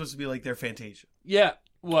sure it's supposed to be like their Fantasia. Yeah.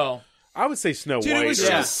 Well, I would say Snow Dude, White. it was or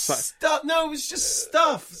just stuff. No, it was just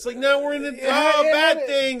stuff. It's like now we're in the bad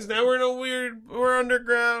things. Now we're in a weird. We're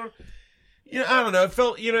underground. You know, I don't know. It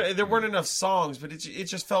felt there weren't enough songs, but it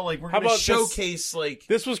just felt like we're How going to about this- showcase like.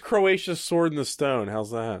 This was Croatia's Sword in the Stone. How's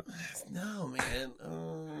that? No, man.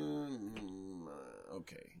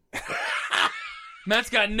 Okay. Matt's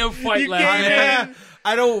got no fight You left. can't- Man.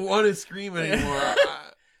 I don't want to scream anymore.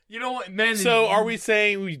 You know what, man? So, are we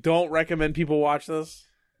saying we don't recommend people watch this?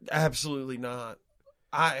 Absolutely not.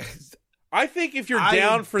 I think if you're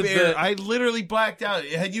down for the, I literally blacked out.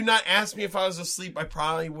 Had you not asked me if I was asleep, I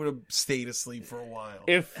probably would have stayed asleep for a while.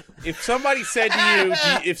 if somebody said to you,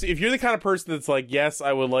 if you're the kind of person that's like, yes,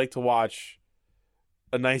 I would like to watch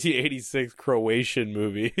a 1986 Croatian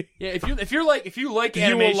movie, Yeah, if you like you will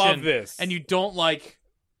animation, love this. and you don't like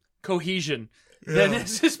cohesion, then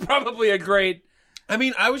this is probably a great. I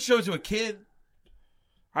mean, I would show it to a kid.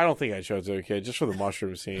 I don't think I'd show it to a kid just for the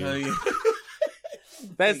mushroom scene. Yeah.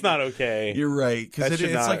 That's not okay. You're right, because That should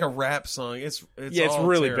it's not- like a rap song. It's It's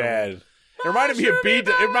really terrible. bad. It reminded me of It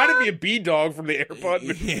reminded me of B Dog from the Airpod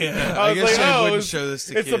movie. Yeah, I I was guess like, I oh, wouldn't show this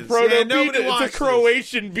to it's kids. a proto. Yeah, B- nobody it's a watched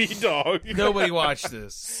Croatian B Dog. this. Nobody watched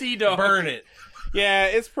this. Sea Dog. Burn it. Yeah,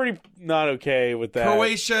 it's pretty not okay with that.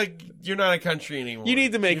 Croatia, you're not a country anymore. You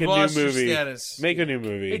need to make You've a new lost your movie. status. Make a new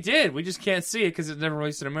movie. It did. We just can't see it because it's never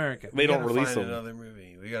released in America. They We don't gotta release find them. another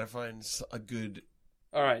movie. We gotta find a good.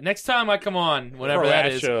 All right, next time I come on, whatever that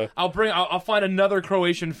is, Croatia. I'll find another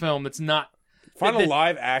Croatian film that's not. Find that- a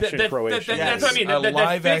live action Croatian. That's what I mean. A That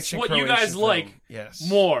live fits action what you Croatian guys like film. Yes.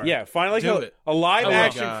 more. Yeah, find like Do it. a live I will.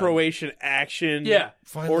 action God. Croatian action. Yeah.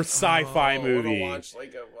 Find Or like- sci-fi I wanna movie. Watch like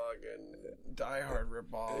a fucking Die Hard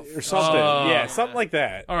ripoff. Or something. Oh. Yeah, something like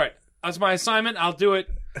that. All right, that's my assignment. I'll do it.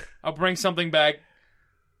 I'll bring something back.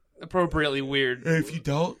 appropriately weird. If you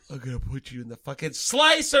don't, I'm gonna put you in the fucking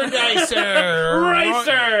slicer dicer.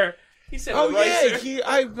 Ricer. He said ricer. Yeah,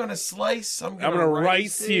 I'm gonna slice. I'm gonna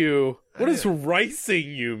rice it. you. What does ricing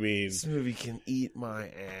you mean? This movie can eat my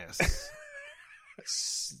ass.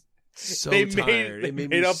 So they tired. They made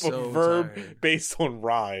made me up so a verb tired. based on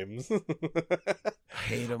rhymes. I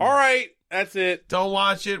hate them. All right, that's it. Don't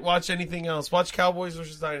watch it. Watch anything else. Watch Cowboys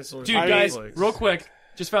vs. Dinosaurs. Dude, guys, real quick.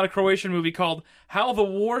 Just found a Croatian movie called How the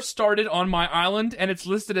War Started on My Island, and it's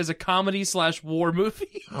listed as a comedy/war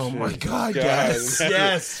movie. Oh my God! God. Yes,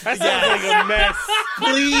 yes. That sounds like a mess.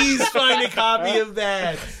 Please find a copy of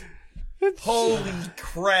that. Holy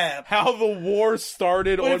crap! How the war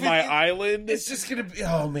started What on if my it- island. It's just gonna be.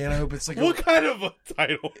 Oh man, I hope it's like. What kind of a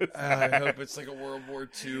title is I that? hope it's like a World War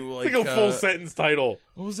II. It's like a full sentence title.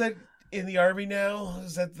 What was that? In the Army now?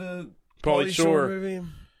 Is that the Pauly Shore. movie?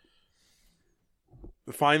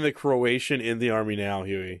 Find the Croatian in the army now,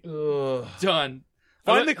 Huey. Ugh. Done.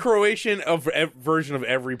 Find the Croatian version of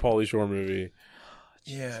every Pauly Shore movie.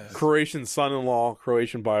 Yeah. Croatian son-in-law,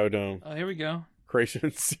 Croatian biodome, Oh, here we go. Croatian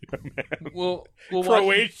Encino Man, We'll watch.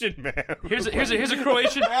 Croatian man. Here's a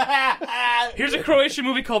Croatian. Here's a Croatian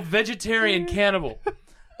movie called Vegetarian Cannibal.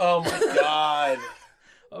 Oh my God.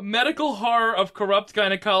 A medical horror of corrupt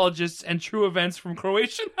gynecologists and true events from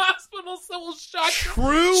Croatian hospitals that will shock you.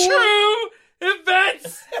 True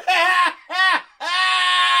events.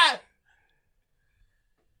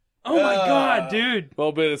 Oh my God, dude.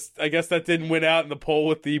 Well, but I guess that didn't win out in the poll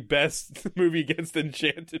with the best movie against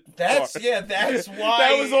Enchanted. That's Far. that's why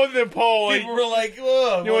That was on the poll. Like, people were like,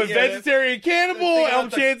 "Oh, you know, well, yeah, vegetarian cannibal, thing about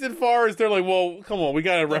Enchanted Forest. They're like, well, come on, we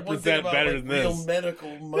gotta Like, one thing represent about, better like, than real this.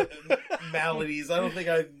 medical maladies. I don't think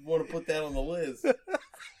I want to put that on the list.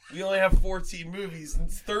 We only have 14 movies,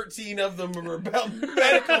 and 13 of them are about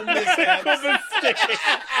medical mishaps.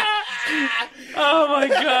 Oh my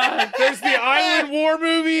God. There's the Island War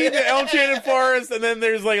movie, the Enchanted Forest, and then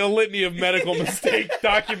there's like a litany of medical mistake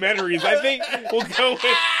documentaries. I think we'll go with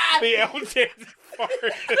the Enchanted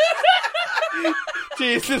Forest.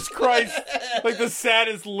 Jesus Christ. Like the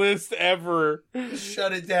saddest list ever.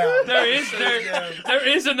 Shut it down. There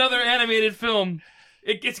is another animated film.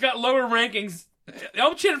 It's got lower rankings.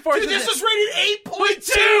 Enchanted Forest. Dude, this was rated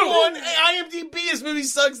 8.2 on IMDb. This movie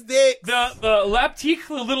sucks dick. The Laptique,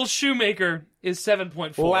 the Little Shoemaker, is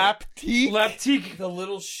 7.4. Laptique. The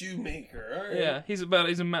Little Shoemaker. All right. Yeah, he's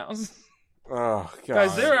a mouse. Oh, God.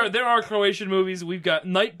 Guys, there are Croatian movies. We've got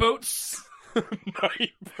Night Boats.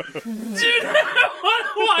 Night Boats. Dude, I want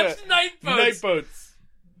to watch Night Boats. Night Boats.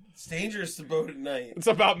 It's dangerous to boat at night. It's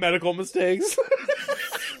about medical mistakes.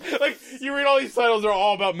 Like, you read all these titles, they're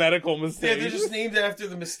all about medical mistakes. Yeah, they're just named after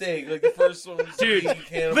the mistake. Like the first one was Dude,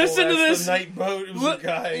 Cannibal. listen to That's this. The Night Boat. It was a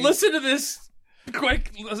guy. Listen to this.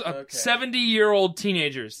 Quick, 70-year-old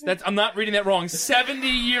teenagers. I'm not reading that wrong.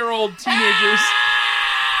 70-year-old teenagers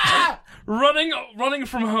running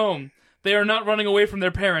from home. They are not running away from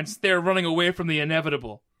their parents. They are running away from the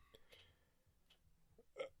inevitable.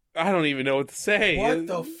 I don't even know what to say. What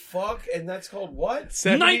the fuck? And that's called what?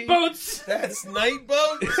 70? Night Boats. That's Night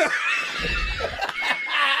Boat?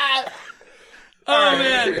 Oh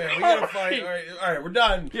man. Yeah, we gotta find. All right, we're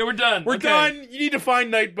done. Yeah, we're done. We're Okay. done. You need to find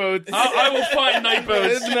Night Boats. I will find Night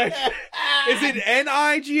Boats. Is it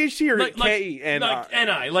N-I-G-H-T or K-E-N-I? Like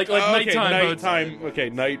N-I, like nighttime boats. Okay,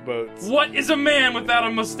 Night Boats. What is a man without a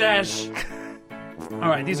mustache? All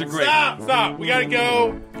right, these are great. Stop. We gotta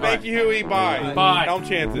go. Thank you, Huey. Bye. Bye.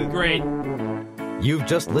 Enchanted. Great. You've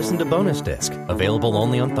just listened to Bonus Disc, available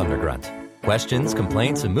only on Thundergrunt. Questions,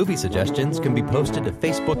 complaints, and movie suggestions can be posted to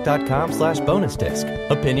facebook.com/bonusdisc.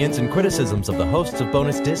 Opinions and criticisms of the hosts of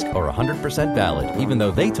Bonus Disc are 100% valid, even though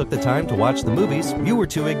they took the time to watch the movies you were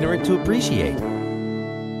too ignorant to appreciate.